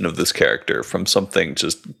rehabilitation of this character from something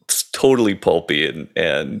just totally pulpy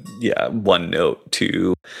and one note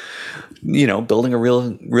to, building a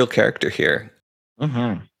real character here.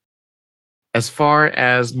 Mm-hmm. As far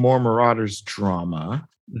as more Marauders drama,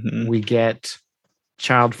 we get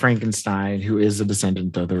Child Frankenstein, who is a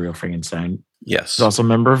descendant of the real Frankenstein. Yes. He's also a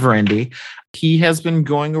member of Randy. He has been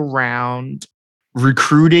going around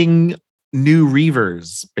recruiting new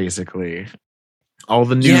Reavers, basically. All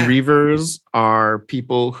the new Reavers are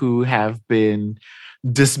people who have been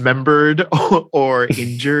dismembered or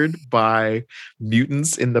injured by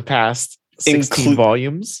mutants in the past 16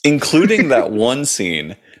 volumes. Including that one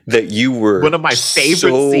scene that you were one of my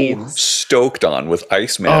favorite scenes stoked on with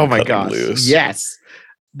Iceman. Oh my gosh. Loose. Yes.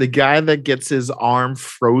 The guy that gets his arm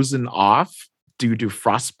frozen off due to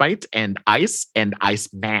frostbite and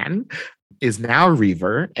Iceman is now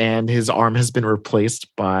Reaver, and his arm has been replaced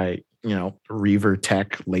by, Reaver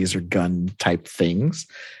tech laser gun type things.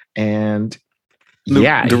 And the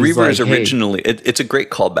Reavers originally, it's a great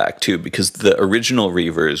callback too, because the original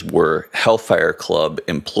Reavers were Hellfire Club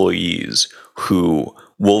employees who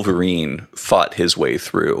Wolverine fought his way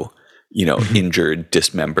through, injured,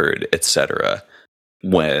 dismembered, etc.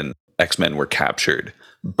 when X-Men were captured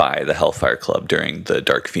by the Hellfire Club during the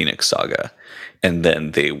Dark Phoenix saga. And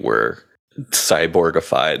then they were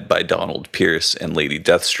cyborgified by Donald Pierce and Lady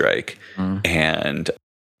Deathstrike. And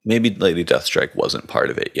maybe Lady Deathstrike wasn't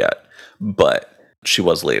part of it yet, but she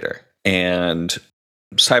was later. And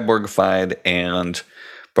cyborgified and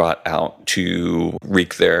brought out to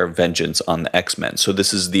wreak their vengeance on the X-Men. So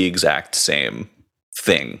this is the exact same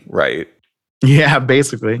thing, right? Yeah,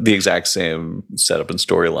 basically. The exact same setup and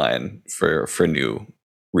storyline for new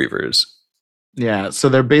Reavers. Yeah, so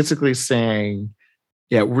they're basically saying,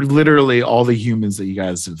 we're literally all the humans that you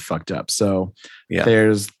guys have fucked up. So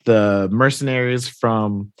there's the mercenaries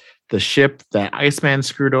from the ship that Iceman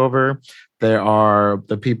screwed over. There are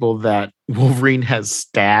the people that Wolverine has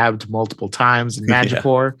stabbed multiple times in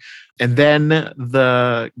Madripoor. And then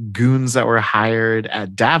the goons that were hired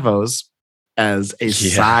at Davos as a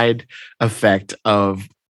side effect of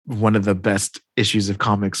one of the best issues of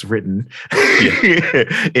comics written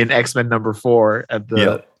in X-Men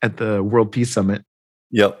 #4 at the World Peace Summit.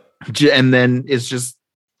 Yep. And then it's just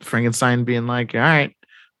Frankenstein being like, all right,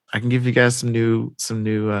 I can give you guys some new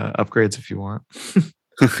upgrades if you want.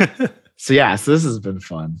 So this has been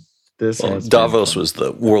fun. Davos was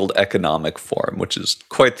the World Economic Forum, which is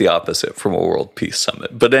quite the opposite from a World Peace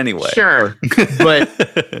Summit. But anyway. Sure. But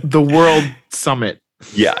the World Summit.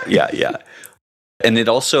 Yeah. And it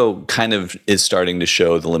also kind of is starting to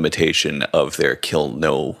show the limitation of their kill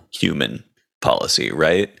no human policy,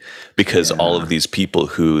 right? Because all of these people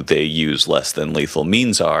who they use less than lethal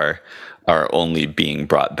means are only being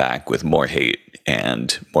brought back with more hate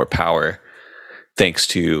and more power, thanks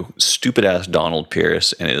to stupid ass Donald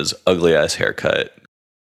Pierce and his ugly ass haircut.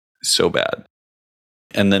 So bad.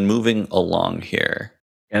 And then moving along here.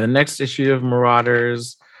 Yeah, the next issue of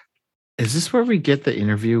Marauders. Is this where we get the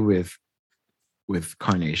interview with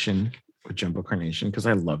Carnation, with Jumbo Carnation? Because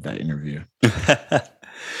I love that interview.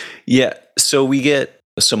 Yeah. So we get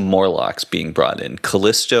some Morlocks being brought in.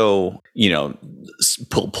 Callisto,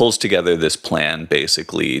 pulls together this plan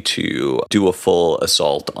basically to do a full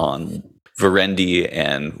assault on Verendi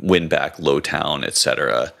and win back Lowtown,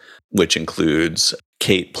 etc., which includes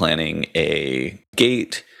Kate planning a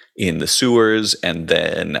gate in the sewers and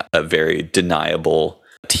then a very deniable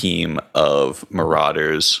team of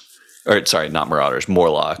Marauders, not Marauders,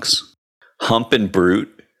 Morlocks, Hump and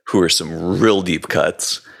Brute, who are some real deep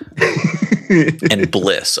cuts, and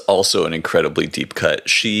Bliss, also an incredibly deep cut.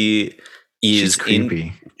 She's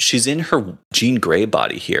creepy. She's in her Jean Grey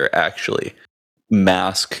body here, actually.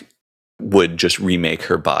 Mask would just remake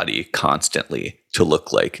her body constantly to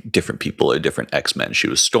look like different people or different X-Men. She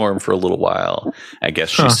was Storm for a little while. I guess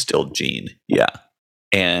she's still Jean. Yeah.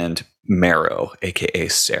 And Marrow, aka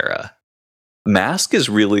Sarah. Mask is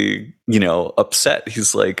really, upset.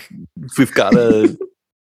 He's like, we've got to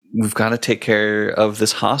take care of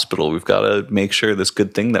this hospital. We've got to make sure this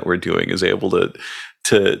good thing that we're doing is able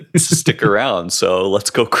to stick around. So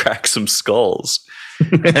let's go crack some skulls.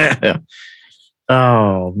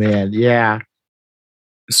 Oh man, yeah.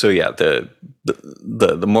 So yeah, the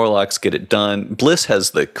Morlocks get it done. Bliss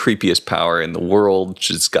has the creepiest power in the world.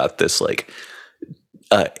 She's got this like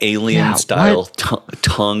alien style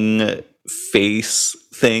tongue face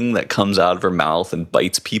thing that comes out of her mouth and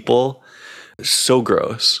bites people. So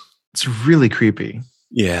gross. It's really creepy.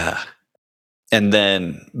 Yeah. And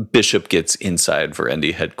then Bishop gets inside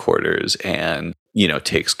Verendi headquarters and,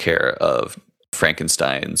 takes care of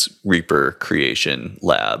Frankenstein's Reaper creation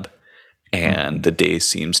lab. And the day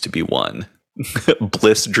seems to be won.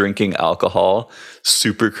 Bliss drinking alcohol,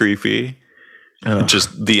 super creepy.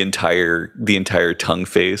 Just the entire tongue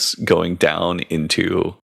face going down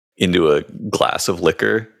into a glass of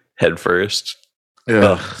liquor head first.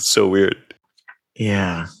 So weird.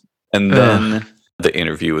 Yeah. And then the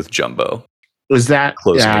interview with Jumbo. Was that?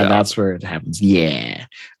 Yeah, that's where it happens. Yeah.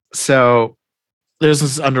 So there's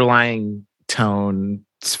this underlying tone,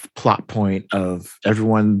 plot point of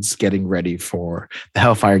everyone's getting ready for the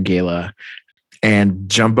Hellfire Gala, and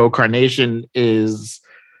Jumbo Carnation is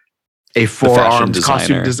a four-armed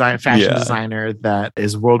fashion designer that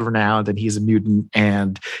is world renowned, and he's a mutant,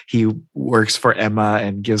 and he works for Emma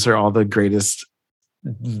and gives her all the greatest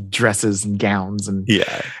dresses and gowns and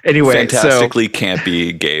anyway, fantastically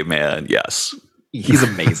campy gay man. Yes, he's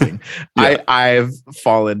amazing. I've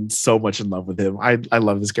fallen so much in love with him. I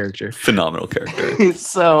love this character. Phenomenal character.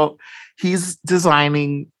 So he's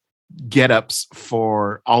designing get-ups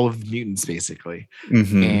for all of the mutants basically,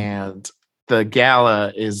 and the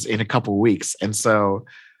gala is in a couple weeks, and so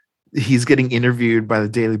he's getting interviewed by the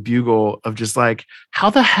Daily Bugle of just like, how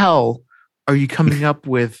the hell are you coming up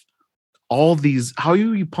with all these, how are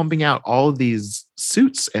you pumping out all of these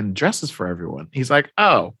suits and dresses for everyone? He's like,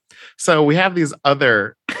 oh, so we have these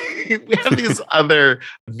other other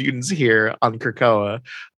mutants here on Krakoa,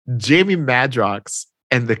 Jamie Madrox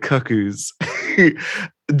and the Cuckoos.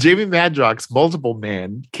 Jamie Madrox, multiple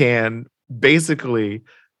man, can basically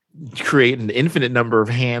create an infinite number of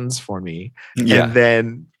hands for me. And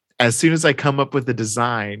then as soon as I come up with the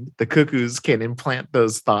design, the Cuckoos can implant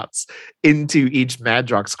those thoughts into each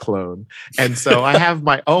Madrox clone. And so I have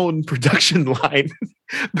my own production line.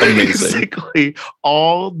 Basically,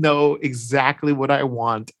 all know exactly what I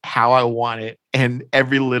want, how I want it, and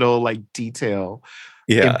every little like detail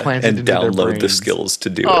implanted into their brains. And download the skills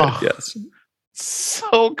to do it. Yes.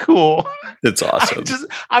 So cool. It's awesome.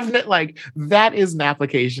 That is an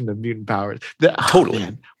application of mutant powers.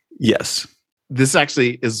 Totally. Yes. This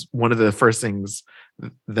actually is one of the first things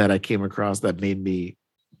that I came across that made me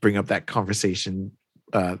bring up that conversation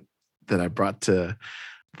that I brought to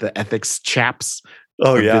the ethics chaps.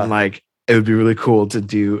 Oh, yeah. Been like, it would be really cool to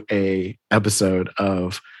do a episode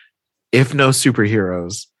of, if no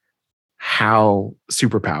superheroes, how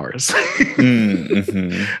superpowers.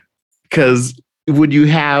 Because would you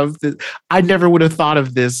have I never would have thought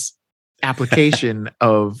of this application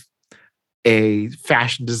of a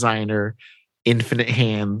fashion designer, infinite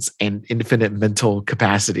hands and infinite mental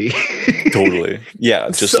capacity. Totally. Yeah.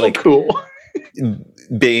 Just so cool.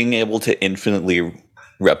 Being able to infinitely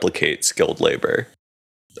replicate skilled labor.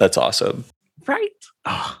 That's awesome. Right.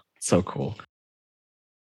 Oh, so cool.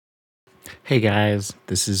 Hey guys,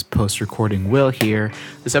 this is post-recording Will here.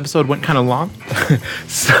 This episode went kind of long,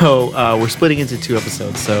 so we're splitting into 2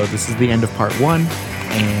 episodes. So this is the end of part 1,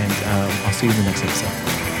 and I'll see you in the next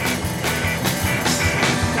episode.